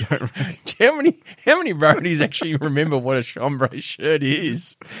don't reckon. How many roadies actually remember what a chambray shirt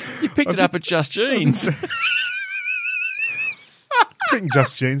is? You picked it up at Just Jeans. I think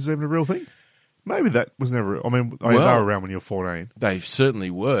Just Jeans is even a real thing. Maybe that was never. I mean, they Well- were around when you were 14. They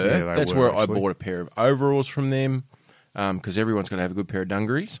certainly were. Yeah, they That's were, where actually. I bought a pair of overalls from them because everyone's going to have a good pair of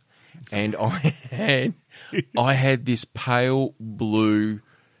dungarees. And I had this pale blue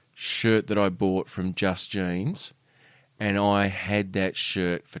shirt that I bought from Just Jeans, and I had that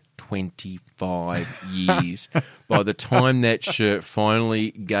shirt for 25 years. By the time that shirt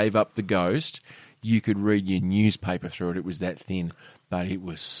finally gave up the ghost, you could read your newspaper through it. It was that thin, but it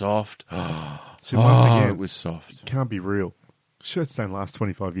was soft. See, once again, it was soft. can't be real. Shirts don't last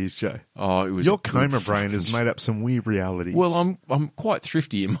 25 years, Joe. Oh, it was Your a good coma brain fucking has made up some weird realities. Well, I'm quite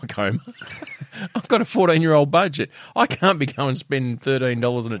thrifty in my coma. I've got a 14-year-old budget. I can't be going spending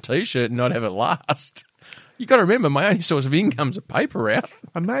 $13 on a T-shirt and not have it last. You got to remember, my only source of income's a paper route.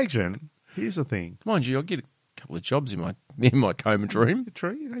 Imagine, here's the thing. Mind you, I'll get a couple of jobs in my coma dream.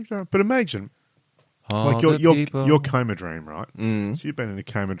 True, but imagine, Oh, like the your people. coma dream, right? Mm. So you've been in a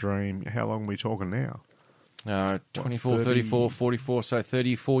coma dream. How long are we talking now? 24, 30, 34, 44, so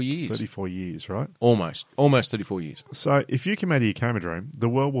 34 years. 34 years, right? Almost 34 years. So if you come out of your coma dream, the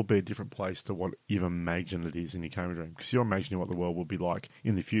world will be a different place to what you've imagined it is in your coma dream, because you're imagining what the world will be like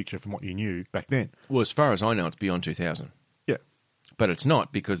in the future from what you knew back then. Well, as far as I know, it's beyond 2000. Yeah, But it's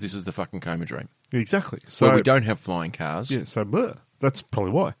not, because this is the fucking coma dream. exactly. So Where we don't have flying cars. Yeah, so bleh. That's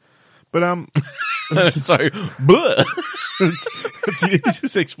probably why. But So, bleh. it's the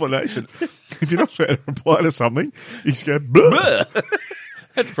easiest explanation. If you're not sure how to reply to something, you just go bleh. Bleh.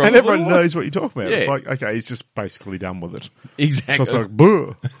 That's probably And everyone why. knows what you're talking about. It's Yeah. like, okay, he's just basically done with it. Exactly. So it's like,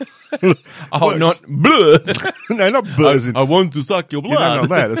 bleh. Oh, Works. not bleh. No, not bleh. I want to suck your You know, blood. not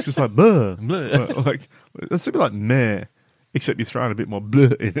that. It's just like, bleh. Bleh. Like, it's a bit like meh, except you're throwing a bit more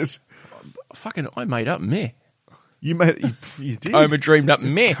bleh in it. Fucking, I made up meh. You did. Coma dreamed up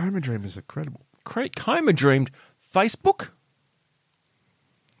meh. Coma dream is incredible. Coma dreamed Facebook.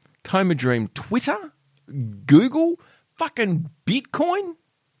 Coma dreamed Twitter. Google. Fucking Bitcoin.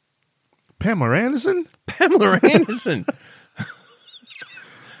 Pamela Anderson? Pamela Anderson.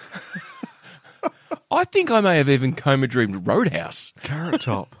 I think I may have even coma dreamed Roadhouse. Carrot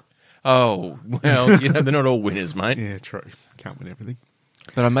Top. Oh, well, they're not all winners, mate. Yeah, true. Can't win everything.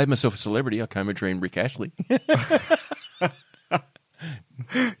 But I made myself a celebrity. I coma dreamed Rick Astley.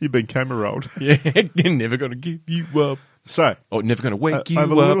 You've been coma rolled. Yeah, never going to give you up. So, Or never going to wake you I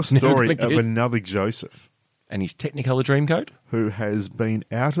have up. a little never story gonna of get- another Joseph And his Technicolor Dreamcoat? who has been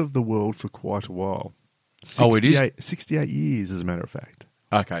out of the world for quite a while. Oh, it is? 68 years, as a matter of fact.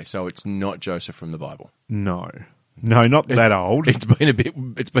 Okay, so it's not Joseph from the Bible. No, not that old. It's been a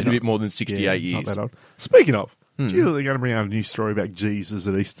bit more than 68 Yeah, years. Not that old. Speaking of, do you know they're going to bring out a new story about Jesus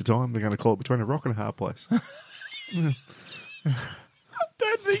at Easter time? They're going to call it Between a Rock and a Hard Place. I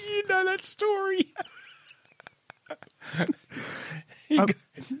don't think you know that story.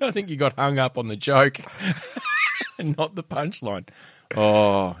 I think you got hung up on the joke and not the punchline.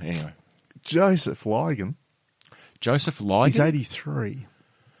 Oh, anyway. Joseph Ligon. Joseph Ligon? He's 83.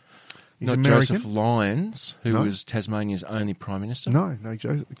 He's not American. Joseph Lyons, who No. was Tasmania's only Prime Minister? No,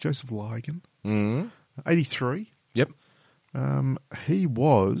 Joseph Ligon. Mm-hmm. 83. Yep. He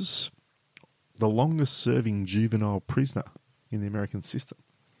was the longest-serving juvenile prisoner in the American system.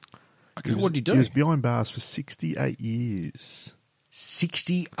 Okay, what did he do? He was behind bars for 68 years.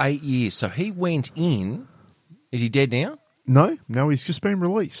 68 years. So he went in. Is he dead now? No, he's just been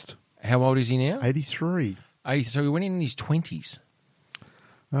released. How old is he now? 83. 80. So he went in his 20s.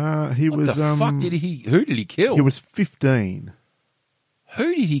 He What was. the fuck did he? Who did he kill? He was 15.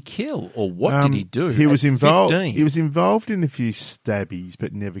 Who did he kill, or what did he do? He was at involved. 15? He was involved in a few stabbies,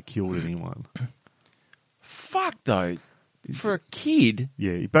 but never killed anyone. Fuck though. For a kid,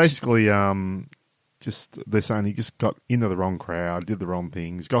 Yeah, he basically just they're saying he just got into the wrong crowd, did the wrong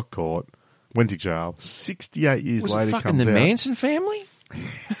things, got caught, went to jail. 68 years was later, it fucking comes the out. Manson family?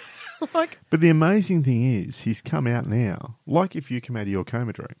 Like, But the amazing thing is, he's come out now. Like if you come out of your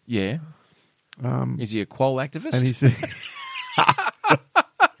coma dream, yeah. Is he a qual activist? and he's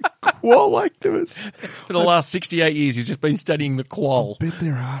qual activist. For the last 68 years, he's just been studying the qual. Bet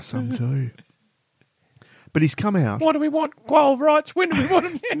there are some too. But he's come out What do we want? Qual rights? When do we want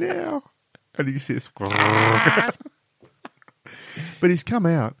them? now, and he says, but he's come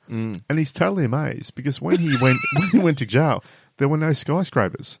out and he's totally amazed because when he went to jail, there were no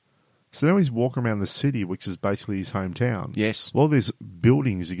skyscrapers. So now he's walking around the city, which is basically his hometown. Yes. Well, there's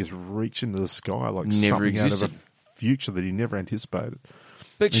buildings that just reach into the sky like Never something out existed. of a future that he never anticipated.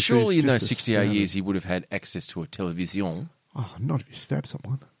 But And so surely he's in those just 68 astounded. years, he would have had access to a television. Oh, not if you stab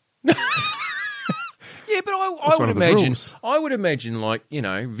someone. Yeah, but I That's would one of the imagine. rules. I would imagine, like,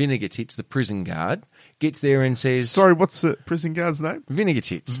 Vinegar Tits, the prison guard, gets there and says, Sorry, what's the prison guard's name? Vinegar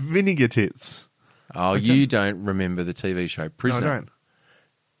Tits. Vinegar Tits. Oh, you don't remember the TV show Prisoner? No, I don't.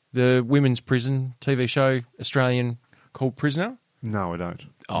 The women's prison TV show, Australian, called Prisoner. No, I don't.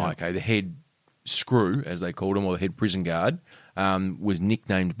 Oh, okay. The head screw, as they called him, or the head prison guard, was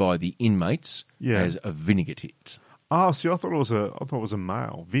nicknamed by the inmates as a vinegar tits. Oh, see, I thought it was a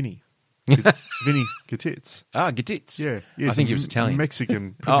male, Vinny. Vinny Gatits. Ah, Gatits. Yeah, I think he was Italian.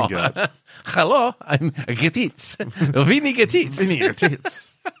 Mexican prison guard. Hello, I'm Gatits. Vinny Gatits. Vinny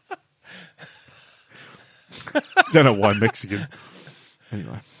Gatits. Don't know why Mexican.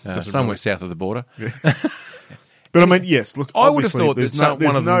 Anyway. Somewhere south of the border. Yeah. But I mean, yes, look, I would have obviously thought there's that no,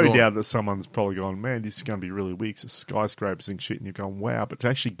 one of them there's no gone- doubt that someone's probably gone, man, this is going to be really weak. It's skyscrapers and shit, and you're going, wow. But to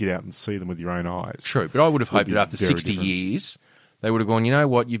actually get out and see them with your own eyes. True, but I would have hoped be that after very 60 different. years, they would have gone, you know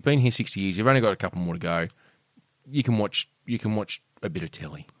what, you've been here 60 years, you've only got a couple more to go. You can watch a bit of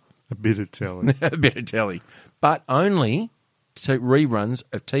telly. A bit of telly. A bit of telly. But only to reruns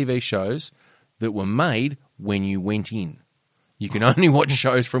of TV shows that were made when you went in. You can only watch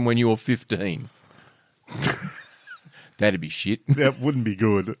shows from when you were 15. That'd be shit. That wouldn't be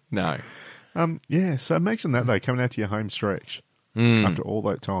good. No. Yeah, so imagine that, though, coming out to your home stretch after all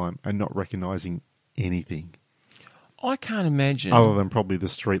that time and not recognising anything. I can't imagine. Other than probably the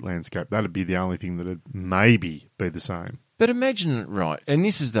street landscape. That'd be the only thing that'd maybe be the same. But imagine, right, and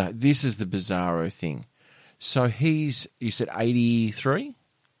this is the bizarro thing. So you said 83?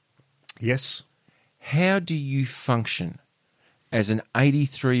 Yes. How do you function as an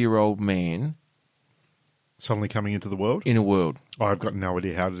 83-year-old man Suddenly coming into the world? in a world? I've got no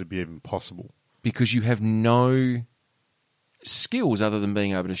idea how did it be even possible. Because you have no skills other than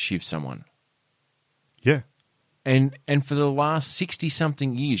being able to shiv someone. Yeah. And for the last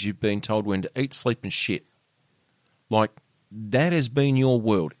 60-something years, you've been told when to eat, sleep, and shit. Like, that has been your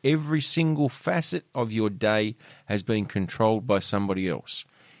world. Every single facet of your day has been controlled by somebody else.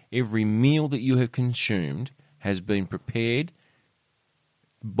 Every meal that you have consumed has been prepared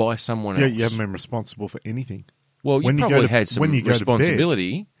by someone Yeah, else. you haven't been responsible for anything. Well, you When you go probably to- had some when you go to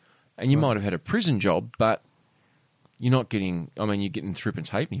responsibility, and you might have had a prison job, but you're not getting... I mean, you're getting thrippence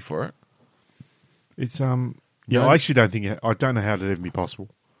halfpenny for it. It's No. I actually don't think I don't know how it'd even be possible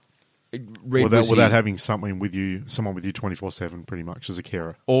Red without having someone with you 24/7, pretty much as a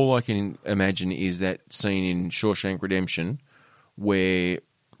carer. all I can imagine is that scene in Shawshank Redemption where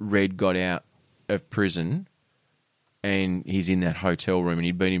Red got out of prison and he's in that hotel room and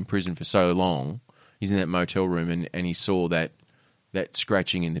he'd been in prison for so long. He's in that motel room and he saw that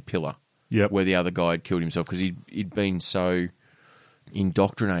scratching in the pillar Yep. where the other guy had killed himself because he'd been so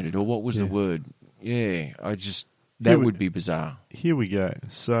indoctrinated, or what was the word? Yeah, that would be bizarre. Here we go.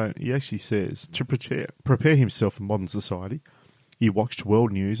 So he actually says to prepare himself for modern society, he watched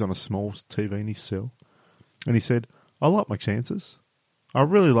world news on a small TV in his cell, and he said, "I like my chances. I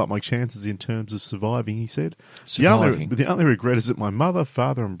really like my chances in terms of surviving." He said, Surviving. The only regret is that my mother,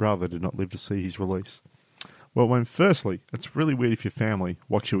 father, and brother did not live to see his release." Well, firstly, it's really weird if your family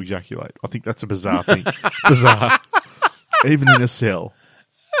watch you ejaculate. I think that's a bizarre thing. Bizarre. Even in a cell.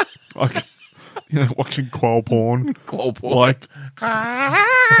 Like, watching quail porn. Qual porn. Like,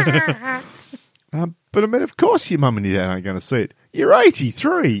 but I mean, of course your mum and your dad aren't going to see it. You're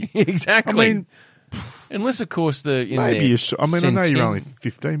 83. Exactly. I mean, unless, of course, maybe you should. I mean, I know you're Centennial- only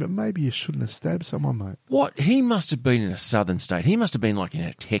 15, but maybe you shouldn't have stabbed someone, mate. What? He must have been in a southern state. He must have been like in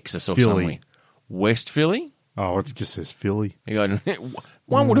a Texas or Philly. something. West Philly? Oh, it just says Philly.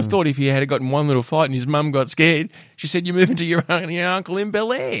 One would have thought if he had gotten one little fight and his mum got scared, she said, "You're moving to your uncle in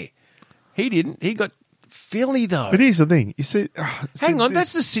Bel Air." He didn't. He got Philly, though. But here's the thing. You see, Hang on,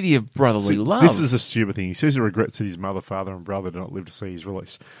 that's the city of brotherly love. This is a stupid thing. He says he regrets that his mother, father, and brother did not live to see his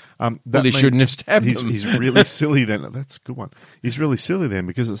release. Well, they shouldn't have stabbed him. He's really silly then. That's a good one. He's really silly then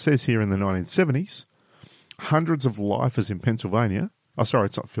because it says here in the 1970s, hundreds of lifers in Pennsylvania. Oh, sorry,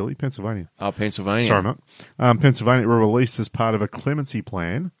 it's not Philly, Pennsylvania. Oh, Pennsylvania. Sorry, mate. Pennsylvania were released as part of a clemency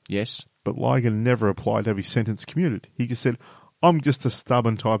plan, Yes. but Liger never applied to have his sentence commuted. He just said, "I'm just a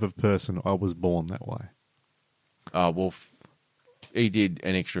stubborn type of person. I was born that way." Oh, well, he did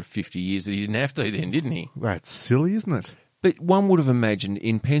an extra 50 years that he didn't have to then, didn't he? That's silly, isn't it? But one would have imagined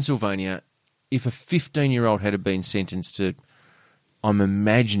in Pennsylvania, if a 15-year-old had been sentenced to, I'm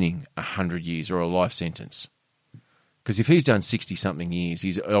imagining, 100 years or a life sentence. Because if he's done 60-something years,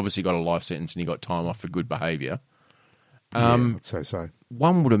 he's obviously got a life sentence and he got time off for good behaviour. Yeah, I'd say so.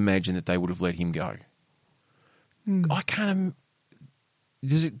 One would imagine that they would have let him go. I can't...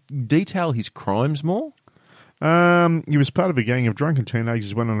 Does it detail his crimes more? He was part of a gang of drunken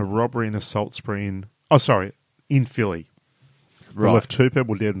teenagers who went on a robbery and assault spree in Philly. They left 2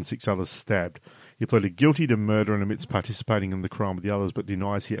 people dead and 6 others stabbed. He pleaded guilty to murder and admits participating in the crime with the others, but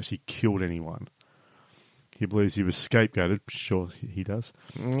denies he actually killed anyone. He believes he was scapegoated, sure he does,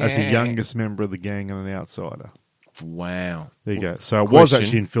 as the youngest member of the gang and an outsider. Wow. There you go. So it was Question.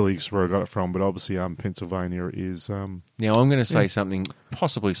 actually in Philly where I got it from, but obviously Pennsylvania is... Now, I'm going to say something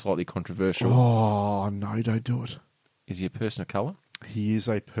possibly slightly controversial. Oh, no, don't do it. Is he a person of colour? He is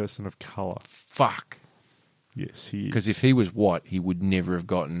a person of colour. Fuck. Yes, he is. Because if he was white, he would never have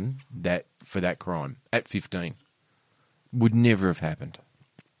gotten that for that crime at 15. Would never have happened.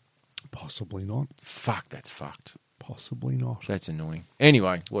 Possibly not. Fuck, that's fucked. Possibly not. That's annoying.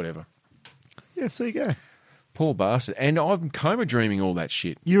 Anyway, whatever. Yes, there you go. Poor bastard. And I'm coma dreaming all that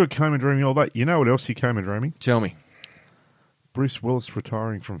shit. You were coma dreaming all that. You know what else you coma dreaming? Tell me. Bruce Willis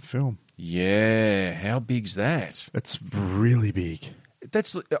retiring from film. Yeah, how big's that? It's really big.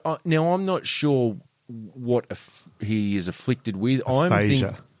 That's now I'm not sure what he is afflicted with.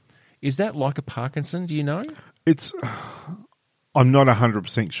 Aphasia. Is that like a Parkinson? Do you know? It's... I'm not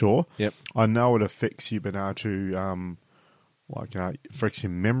 100% sure. Yep. I know it affects you, but affects your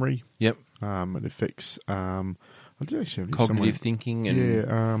memory. Yep. It affects I did actually have Cognitive thinking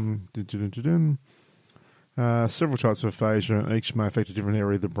and several types of aphasia, and each may affect a different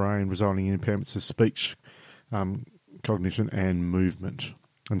area of the brain, resulting in impairments of speech, cognition, and movement.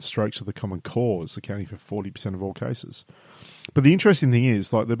 And strokes are the common cause, accounting for 40% of all cases. But the interesting thing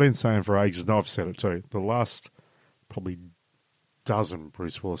is, like they've been saying for ages, and I've said it too, the last probably dozen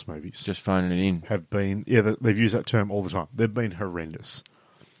Bruce Willis movies just phoning it in. have been, they've used that term all the time. They've been horrendous.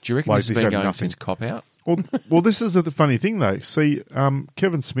 Do you reckon this has been going since Cop Out? Well, this is the funny thing, though. See,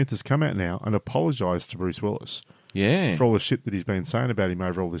 Kevin Smith has come out now and apologised to Bruce Willis Yeah. for all the shit that he's been saying about him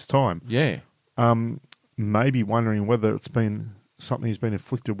over all this time. Yeah. Maybe wondering whether it's been something he's been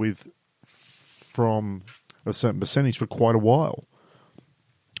afflicted with from a certain percentage for quite a while.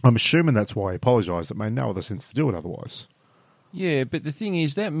 I'm assuming that's why he apologised. It made no other sense to do it otherwise. Yeah, but the thing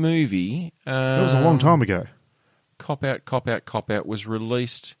is, that movie... That was a long time ago. Cop Out was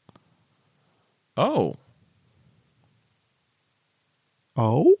released... Oh.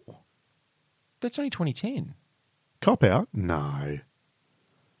 Oh? That's only 2010. Cop Out? No.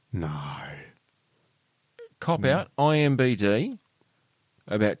 Cop Out, IMBD,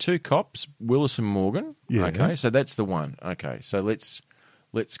 about two cops, Willis and Morgan. Yeah. Okay, so that's the one. Okay, so let's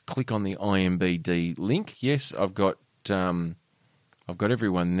click on the IMBD link. Yes, I've got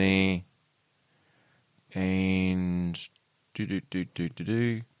everyone there, and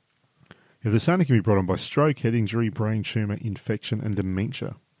Yeah, the sound can be brought on by stroke, head injury, brain tumour, infection, and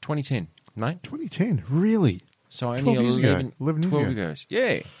dementia. 2010, mate. 2010, really? So only 12 years ago. 11 years 12 ago. ago.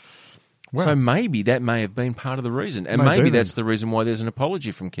 Yeah. Wow. So maybe that may have been part of the reason. And Maybe maybe then. that's the reason why there's an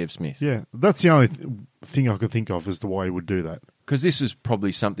apology from Kev Smith. Yeah, that's the only thing I could think of as to why he would do that. Because this is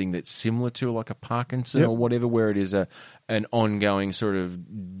probably something that's similar to like a Parkinson Yep. or whatever, where it is an ongoing sort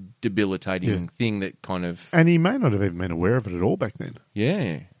of debilitating thing that kind of... And he may not have even been aware of it at all back then.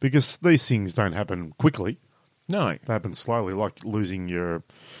 Yeah. Because these things don't happen quickly. No. They happen slowly, like losing your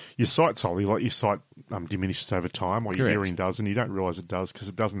sight slowly. Like your sight diminishes over time, or your Correct. hearing does, and you don't realise it does because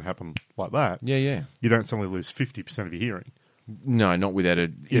it doesn't happen like that. Yeah. You don't suddenly lose 50% of your hearing. No, not without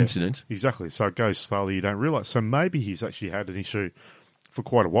an Yeah, incident. Exactly. So it goes slowly, you don't realise. So maybe he's actually had an issue for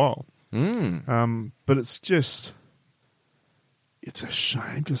quite a while. But it's just... It's a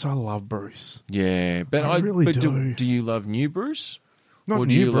shame because I love Bruce. Yeah. But I really do. Do you love New Bruce? Not Or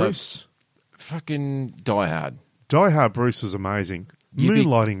do new you love Bruce. fucking Die Hard? Die Hard Bruce was amazing. You be-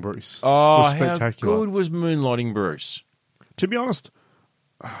 Moonlighting Bruce Oh, was how spectacular. good was Moonlighting Bruce? To be honest,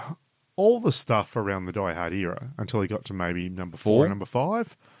 all the stuff around the Die Hard era until he got to maybe number 4 Four? and number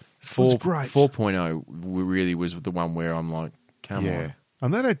 5 was great. 4.0 really was the one where I'm like, come on.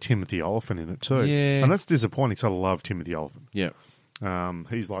 And that had Timothy Olyphant in it too. Yeah. And that's disappointing because I love Timothy Olyphant. Yeah.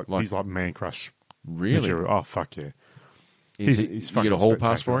 He's like man crush Really? material. Oh fuck yeah. He's He's you fucking get a hall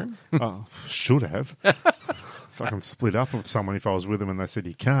pass for spectacular. him? Oh, should have. Fucking split up with someone if I was with him and they said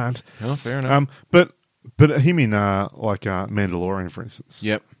you can't. Oh, fair enough. But him in Mandalorian, for instance.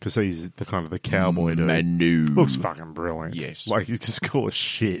 Yep. Because he's the kind of the cowboy dude. Manu. Looks fucking brilliant. Yes. Like he's just cool as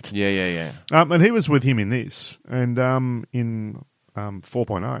shit. Yeah. And he was with him in this and in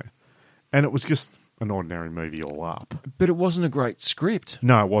 4.0. And it was just an ordinary movie all up. But it wasn't a great script.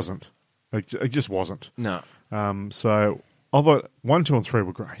 No, it wasn't. It just wasn't. No. So I thought 1, 2, and 3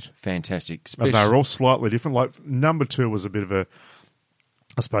 were great. Fantastic. But they were all slightly different. Like number 2 was a bit of a,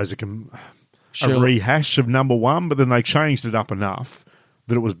 I suppose, a rehash of number 1, but then they changed it up enough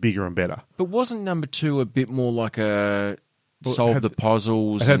that it was bigger and better. But wasn't number 2 a bit more like a Well, it solve had the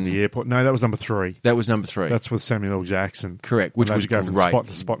puzzles? It had and the airport. No, that was number 3. That was number 3. That's with Samuel L. Jackson. Correct, which When they was go from great. spot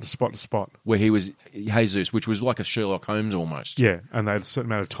to spot to spot to spot. Where he was Jesus, which was like a Sherlock Holmes almost. Yeah, and they had a certain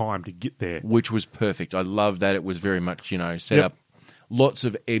amount of time to get there. Which was perfect. I love that. It was very much, set Yep. up lots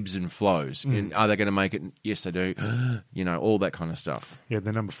of ebbs and flows. And are they going to make it? Yes, they do. All that kind of stuff. Yeah,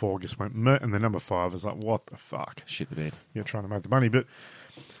 the number 4 just went meh, and the number 5 was like, what the fuck? Shit the bed. You're trying to make the money. But,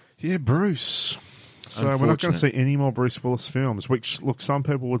 yeah, Bruce. So we're not going to see any more Bruce Willis films, which, look, some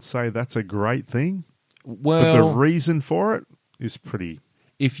people would say that's a great thing. Well, But the reason for it is pretty...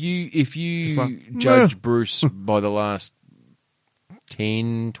 If you like, judge meh. Bruce by the last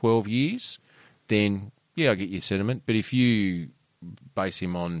 10, 12 years, then, yeah, I get your sentiment. But if you base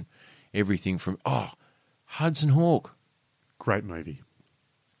him on everything from, Hudson Hawk, Great movie.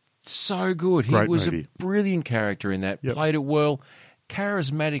 so good. He Great was movie. a brilliant character in that. Yep. Played it well.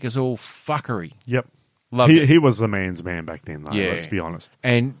 Charismatic as all fuckery. Yep. Loved it. He was the man's man back then, though, Yeah. let's be honest.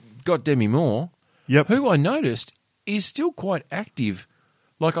 And got Demi Moore, Yep. who I noticed is still quite active.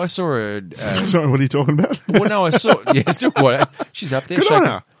 Like I saw her... Sorry, what are you talking about? well, no, I saw... Yeah, still quite... She's up there Good shaking...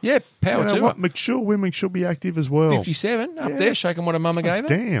 on her. Yeah, power You know to what? her. Mature women should be active as well. 57, up Yeah. there, shaking what her mama gave her.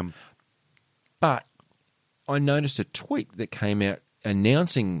 Damn. But I noticed a tweet that came out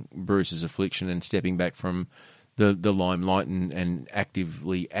announcing Bruce's affliction and stepping back from the limelight and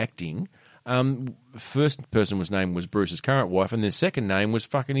actively acting. First person named was Bruce's current wife, and the second name was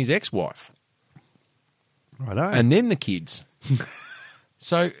fucking his ex-wife. Righto. And then the kids.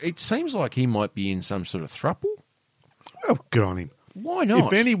 So it seems like he might be in some sort of throuple. Oh, good on him. Why not?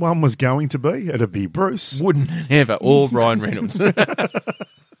 If anyone was going to be, it'd be Bruce. Wouldn't it ever. Or Ryan Reynolds.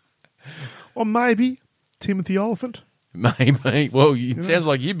 Or maybe Timothy Oliphant. Maybe. Well, it sounds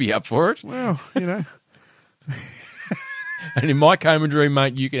like you'd be up for it. Well, you know. And in my coma dream,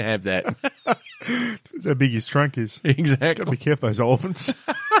 mate, you can have that. That's how big his trunk is. Exactly. Got to be careful, those elephants.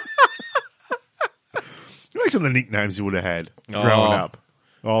 Imagine the nicknames he would have had growing up.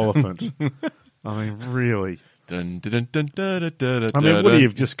 Elephant. I mean, really. Dun, dun, dun, dun, dun, dun, I mean, dun, would he dun.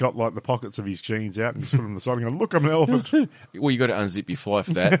 have just got like the pockets of his jeans out and just put them on the side and go, look, I'm an elephant? Well, you got to unzip your fly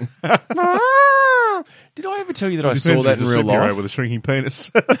for that. Did I ever tell you that I Depends saw if that in he's a real superhero life? with a shrinking penis.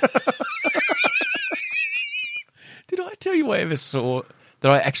 Did I tell you I ever saw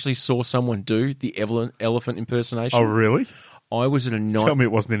that I actually saw someone do the elephant impersonation? Oh, really? I was at a night. Tell me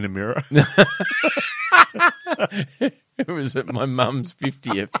it wasn't in the mirror. It was at my mum's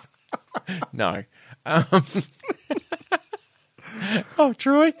 50th. No. Oh,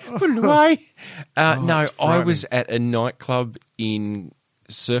 Troy, put it away. No, it's I frightening. was at a nightclub in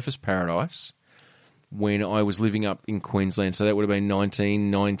Surfers Paradise when I was living up in Queensland. So that would have been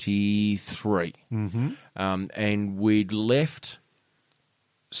 1993. Mm-hmm. And we'd left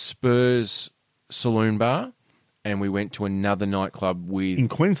Spurs Saloon Bar and we went to another nightclub In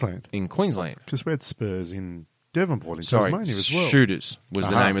Queensland. in Queensland. Because we had Spurs in Devonport, in Sorry, Tasmania as well. Shooters was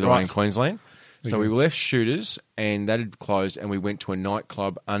the Uh-huh, name of the one in right. Queensland. So you we go. left Shooters, and that had closed, and we went to a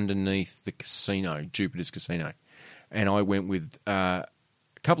nightclub underneath the casino, Jupiter's Casino. And I went with a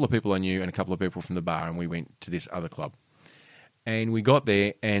couple of people I knew and a couple of people from the bar, and we went to this other club. And we got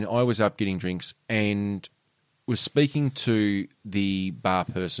there, and I was up getting drinks, and was speaking to the bar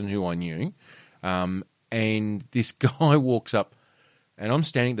person who I knew, and this guy walks up, and I'm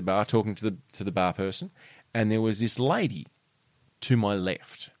standing at the bar talking to the bar person, and there was this lady to my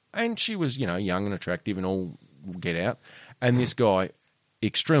left. And she was, young and attractive and all get out. And this guy,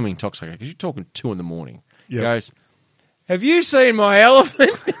 extremely intoxicated, because you're talking 2 a.m, Yep. goes, "Have you seen my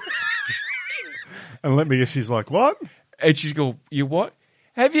elephant?" And let me guess, she's like, what? And she's going, "You what?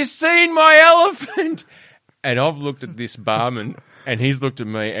 Have you seen my elephant?" And I've looked at this barman, and he's looked at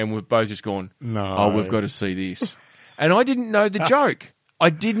me, and we've both just gone, No. "Oh, we've got to see this." And I didn't know the joke.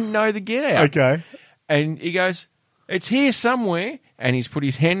 I didn't know the get out. Okay. And he goes, "It's here somewhere." And he's put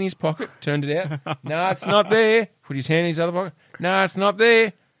his hand in his pocket, turned it out. No, it's not there. Put his hand in his other pocket. No, it's not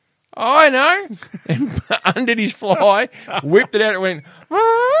there. Oh, I know. And undid his fly, whipped it out, and went,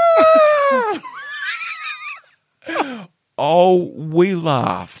 "Ah!" Oh, we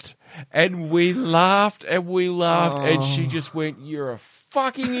laughed. And we laughed and we laughed. And she just went, "You're a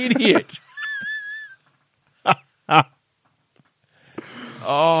fucking idiot."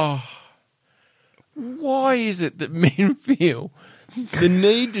 Oh. Why is it that men feel the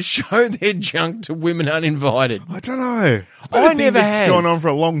need to show their junk to women uninvited? I don't know. It's been I a thing never that's have. gone on for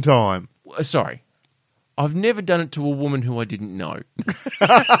a long time. Sorry. I've never done it to a woman who I didn't know.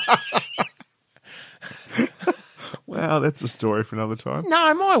 Wow, that's a story for another time.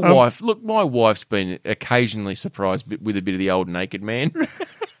 No, my wife. Look, my wife's been occasionally surprised with a bit of the old naked man.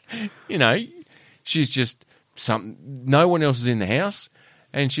 She's just no one else is in the house,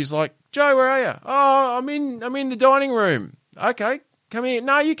 and she's like, "Joe, where are you?" "Oh, I'm in the dining room." "Okay, come here."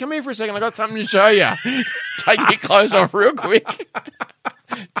 "No, you come here for a second. I got something to show you." Take your clothes off real quick.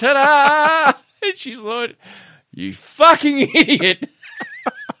 Ta-da! And she's like, "You fucking idiot."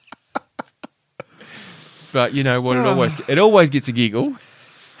 But you know what? It always gets a giggle.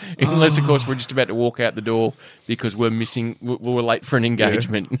 Unless, of course, we're just about to walk out the door because we're late for an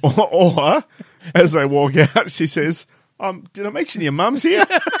engagement. Yeah. Or, as they walk out, she says, did I mention your mum's here?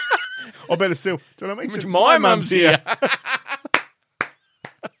 Or better still, did I mention My mum's here.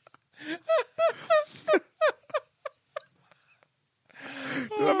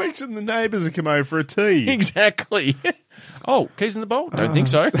 Did I mention the neighbours have come over for a tea? Exactly. Oh, keys in the bowl? Don't think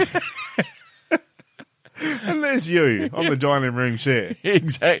so. And there's you on the dining room chair.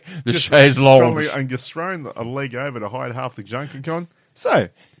 Exactly. The chaise lounge. And just throwing a leg over to hide half the junk and gone, so,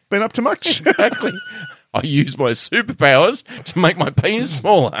 been up to much? Exactly. I use my superpowers to make my penis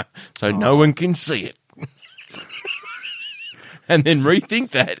smaller so no one can see it. And then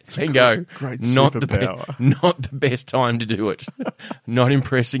rethink that and go, great not superpower. the best time to do it. Not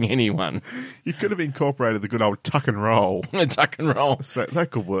impressing anyone. You could have incorporated the good old tuck and roll. Tuck and roll. So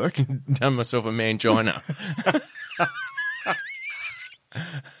that could work. Done myself a mangina.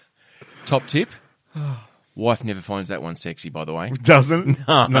 Top tip. Wife never finds that one sexy, by the way. Doesn't?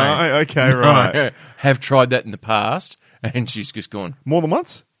 No, okay, right. No. Have tried that in the past, and she's just gone. More than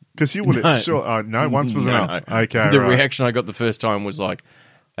once? Because you would have, No. sure. No, once was enough. No. Okay, The right. reaction I got the first time was like,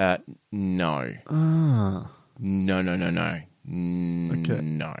 no. Ah. No. Okay.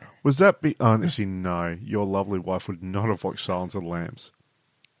 No. Was that actually, no. Your lovely wife would not have watched Silence of the Lambs.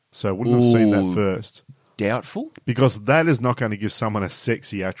 So wouldn't have seen that Ooh. first. Doubtful? Because that is not going to give someone a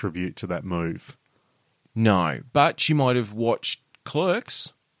sexy attribute to that move. No. But she might have watched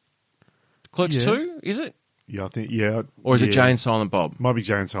Clerks. Clerks Yeah. 2, is it? Yeah, I think, yeah. Or is it yeah. Jay and Silent Bob? Might be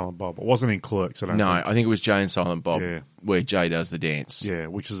Jay and Silent Bob. It wasn't in Clerks, I don't No, think. I think it was Jay and Silent Bob, Yeah. where Jay does the dance. Yeah,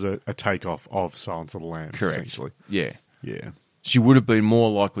 which is a takeoff of Silence of the Lambs, Correct. essentially. Yeah. Yeah. She would have been more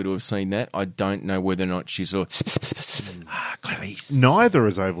likely to have seen that. I don't know whether or not she saw Clarice. Neither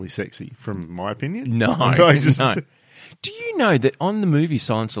is overly sexy, from my opinion. No, I just- no. Do you know that on the movie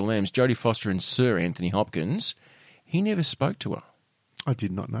Silence of the Lambs, Jodie Foster and Sir Anthony Hopkins, he never spoke to her. I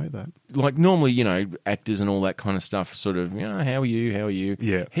did not know that. Like normally, you know, actors and all that kind of stuff sort of, you know, how are you, how are you?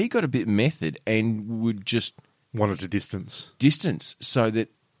 Yeah. He got a bit method and would just Wanted to distance. distance so that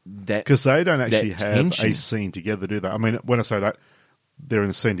Because they don't actually that have tension. a scene together, do they? I mean, when I say that, they're in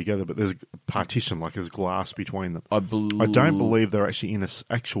a scene together, but there's a partition, like there's glass between them. I don't believe they're actually in an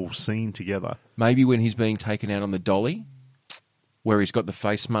actual scene together. Maybe when he's being taken out on the dolly, where he's got the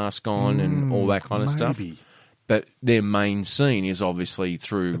face mask on and all that kind of stuff. Maybe. But their main scene is obviously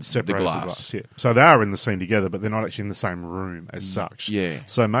through It's the separated glass. yeah. So they are in the scene together, but they're not actually in the same room as such. Yeah.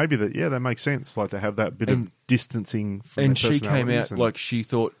 So maybe that makes sense. Like to have that bit of distancing from And their she came out personalities like she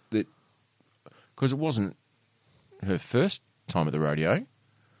thought that, because it wasn't her first time at the rodeo,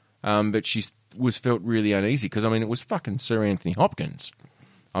 but she felt really uneasy because, I mean, it was fucking Sir Anthony Hopkins.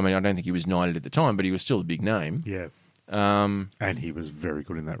 I mean, I don't think he was knighted at the time, but he was still a big name. Yeah. And he was very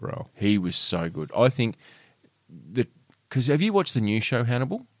good in that role. He was so good. I think that, because have you watched the new show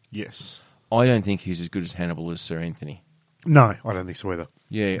Hannibal? Yes. I don't think he's as good as Hannibal as Sir Anthony. No, I don't think so either.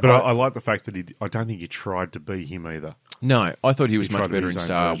 Yeah, But I like the fact that I don't think he tried to be him either. No, I thought he was He much tried to be better in his own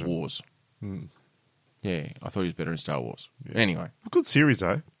Star version. Wars. Yeah, I thought he was better in Star Wars. Yeah. Anyway, Good series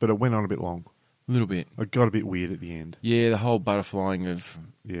though, but it went on a bit long. a little bit. It got a bit weird at the end. Yeah, the whole butterflying of,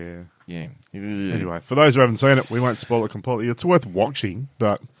 Yeah. yeah. Anyway, for those who haven't seen it, we won't spoil it completely. It's worth watching,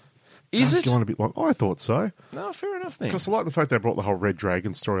 but Is does it? go on a bit long. I thought so. No, fair enough then. Because I like the fact they brought the whole Red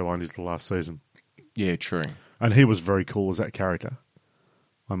Dragon storyline into the last season. Yeah, true. And he was very cool as that character,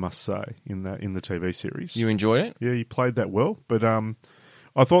 I must say, in the TV series. You enjoyed it? Yeah, he played that well, but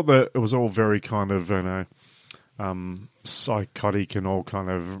I thought that it was all very kind of, psychotic and all kind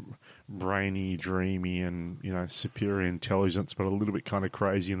of brainy, dreamy, and superior intelligence, but a little bit kind of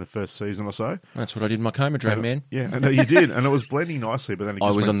crazy in the first season or so. That's what I did in my coma dream, man. Yeah, and you did, and it was blending nicely, but then it I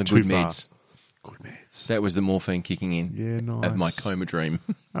just was went on the too good far. meds. Good meds. That was the morphine kicking in Yeah, nice. of my coma dream.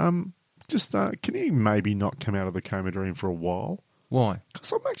 Just can you maybe not come out of the coma dream for a while? Why?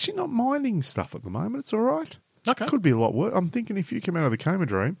 Because I'm actually not minding stuff at the moment. It's all right. Okay. Could be a lot worse. I'm thinking if you come out of the coma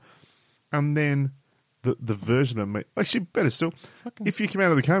dream, and then the version of me, actually better still, if you come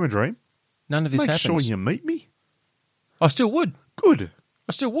out of the coma dream, None of this make happens. sure you meet me. I still would. Good.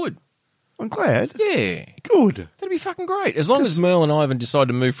 I still would. I'm glad. Yeah. Good. That'd be fucking great. As long as Merle and Ivan decide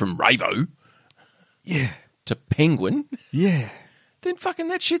to move from Ravo Yeah. to Penguin, Yeah. then fucking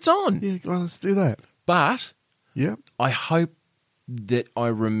that shit's on. Yeah. Well, let's do that. But Yeah. I hope that I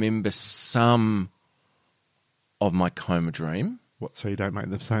remember some of my coma dream. What? So you don't make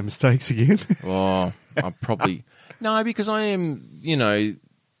the same mistakes again? Oh, I probably... No, because I am,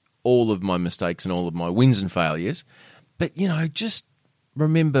 all of my mistakes and all of my wins and failures. But, just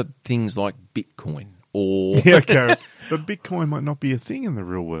remember things like Bitcoin or Yeah, okay. But Bitcoin might not be a thing in the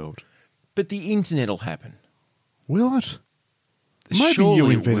real world. but the internet will happen. Will it? Maybe Surely you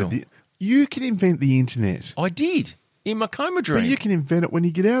it invented will. the... You can invent the internet. I did in my coma dream. But you can invent it when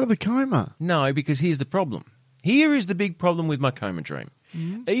you get out of the coma. No, because here's the problem. Here is the big problem with my coma dream.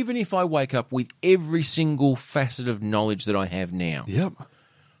 Mm-hmm. Even if I wake up with every single facet of knowledge that I have now, Yep.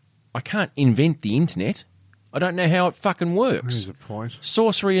 I can't invent the internet. I don't know how it fucking works. There's a point.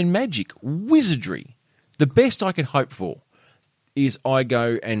 Sorcery and magic, wizardry. The best I could hope for is I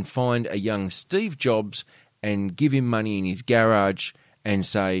go and find a young Steve Jobs and give him money in his garage and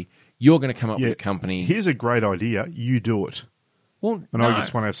say, you're going to come up with a company. Here's a great idea. You do it. Well, And no. I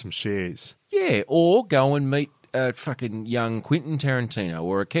just want to have some shares. Yeah, or go and meet a fucking young Quentin Tarantino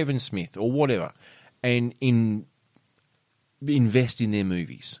or a Kevin Smith or whatever and invest in their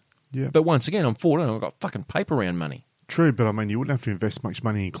movies. Yeah. But once again, I'm 14. I've got fucking paper round money. True, but I mean, you wouldn't have to invest much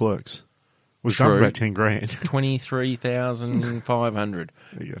money in Clerks. It was done True. for about 10 grand. 23,500.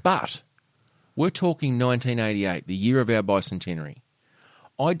 There you go. But we're talking 1988, the year of our bicentenary.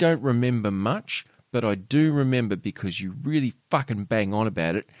 I don't remember much, but I do remember because you really fucking bang on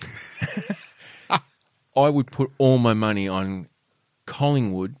about it. I would put all my money on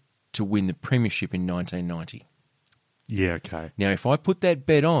Collingwood to win the premiership in 1990. Yeah, okay. Now, if I put that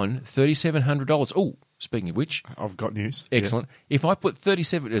bet on $3,700, oh, speaking of which, I've got news. excellent. If I put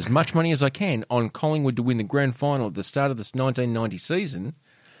as much money as I can on Collingwood to win the grand final at the start of this 1990 season,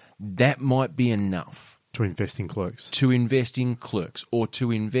 that might be enough To invest in Clerks. to invest in Clerks or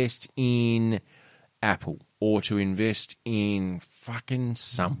to invest in Apple or to invest in fucking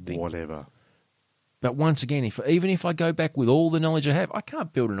something. Whatever. But once again, even if I go back with all the knowledge I have, I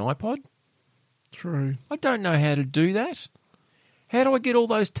can't build an iPod. True. I don't know how to do that. How do I get all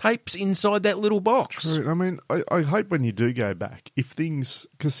those tapes inside that little box? True. I mean, I hope when you do go back, if things...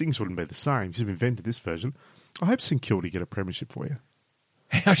 Because things wouldn't be the same. You've invented this version. I hope St Kilda get a premiership for you.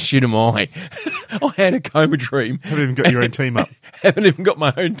 How shit am I? I had a coma dream. Haven't even got your own team up. Haven't even got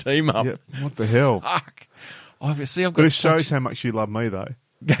my own team up. Yep. What the hell? Fuck. Obviously, I've But got it shows how much you love me, though.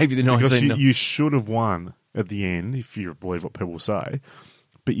 gave you the Because 19... you should have won at the end, if you believe what people say.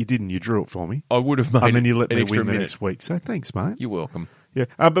 But you didn't. You drew it for me. I would have made And then you let an me extra win the minute. next week. So thanks, mate. You're welcome. Yeah.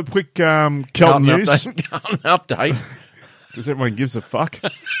 But quick Carlton news. Carlton update. Because everyone gives a fuck.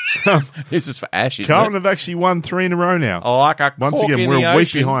 This is for Ash, isn't Carlton it? have actually won 3 in a row now. Oh, like a Once cork again, in we're the a week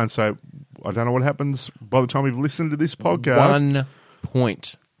ocean. behind. So I don't know what happens by the time we've listened to this podcast. 1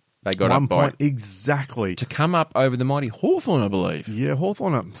 point they got 1 up by point exactly. to come up over the mighty Hawthorn, I believe. Yeah,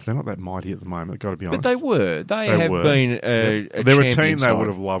 Hawthorn, they're not that mighty at the moment, got to be honest. But they were. They have were. been a They're a champion team they side. would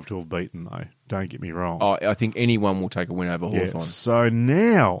have loved to have beaten, though. Don't get me wrong. Oh, I think anyone will take a win over yeah. Hawthorn. So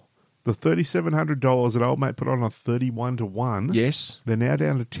now, the $3,700 that old mate put on a 31 to 1. Yes, They're now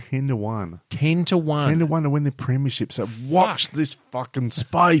down to 10 to 1. 10 to 1. 10 to 1 to win the premiership. So watch this fucking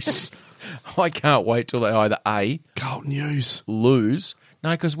space. I can't wait till they either A, Carlton news. lose. No,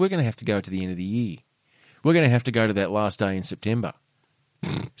 because we're going to have to go to the end of the year. We're going to have to go to that last day in September.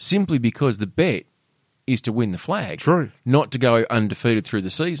 Simply because the bet is to win the flag. True. Not to go undefeated through the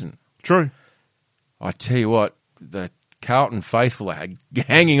season. True. I tell you what, the Carlton faithful are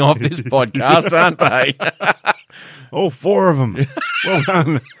hanging off this podcast, aren't they? All 4 of them. Well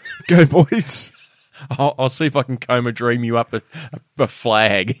done. Go, boys. I'll see if I can coma dream you up a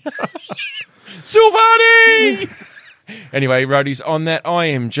flag. Silvani! Anyway, roadies, on that, I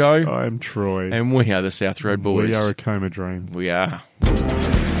am Joe, I am Troy. and we are the South Road Boys. We are a coma dream. We are.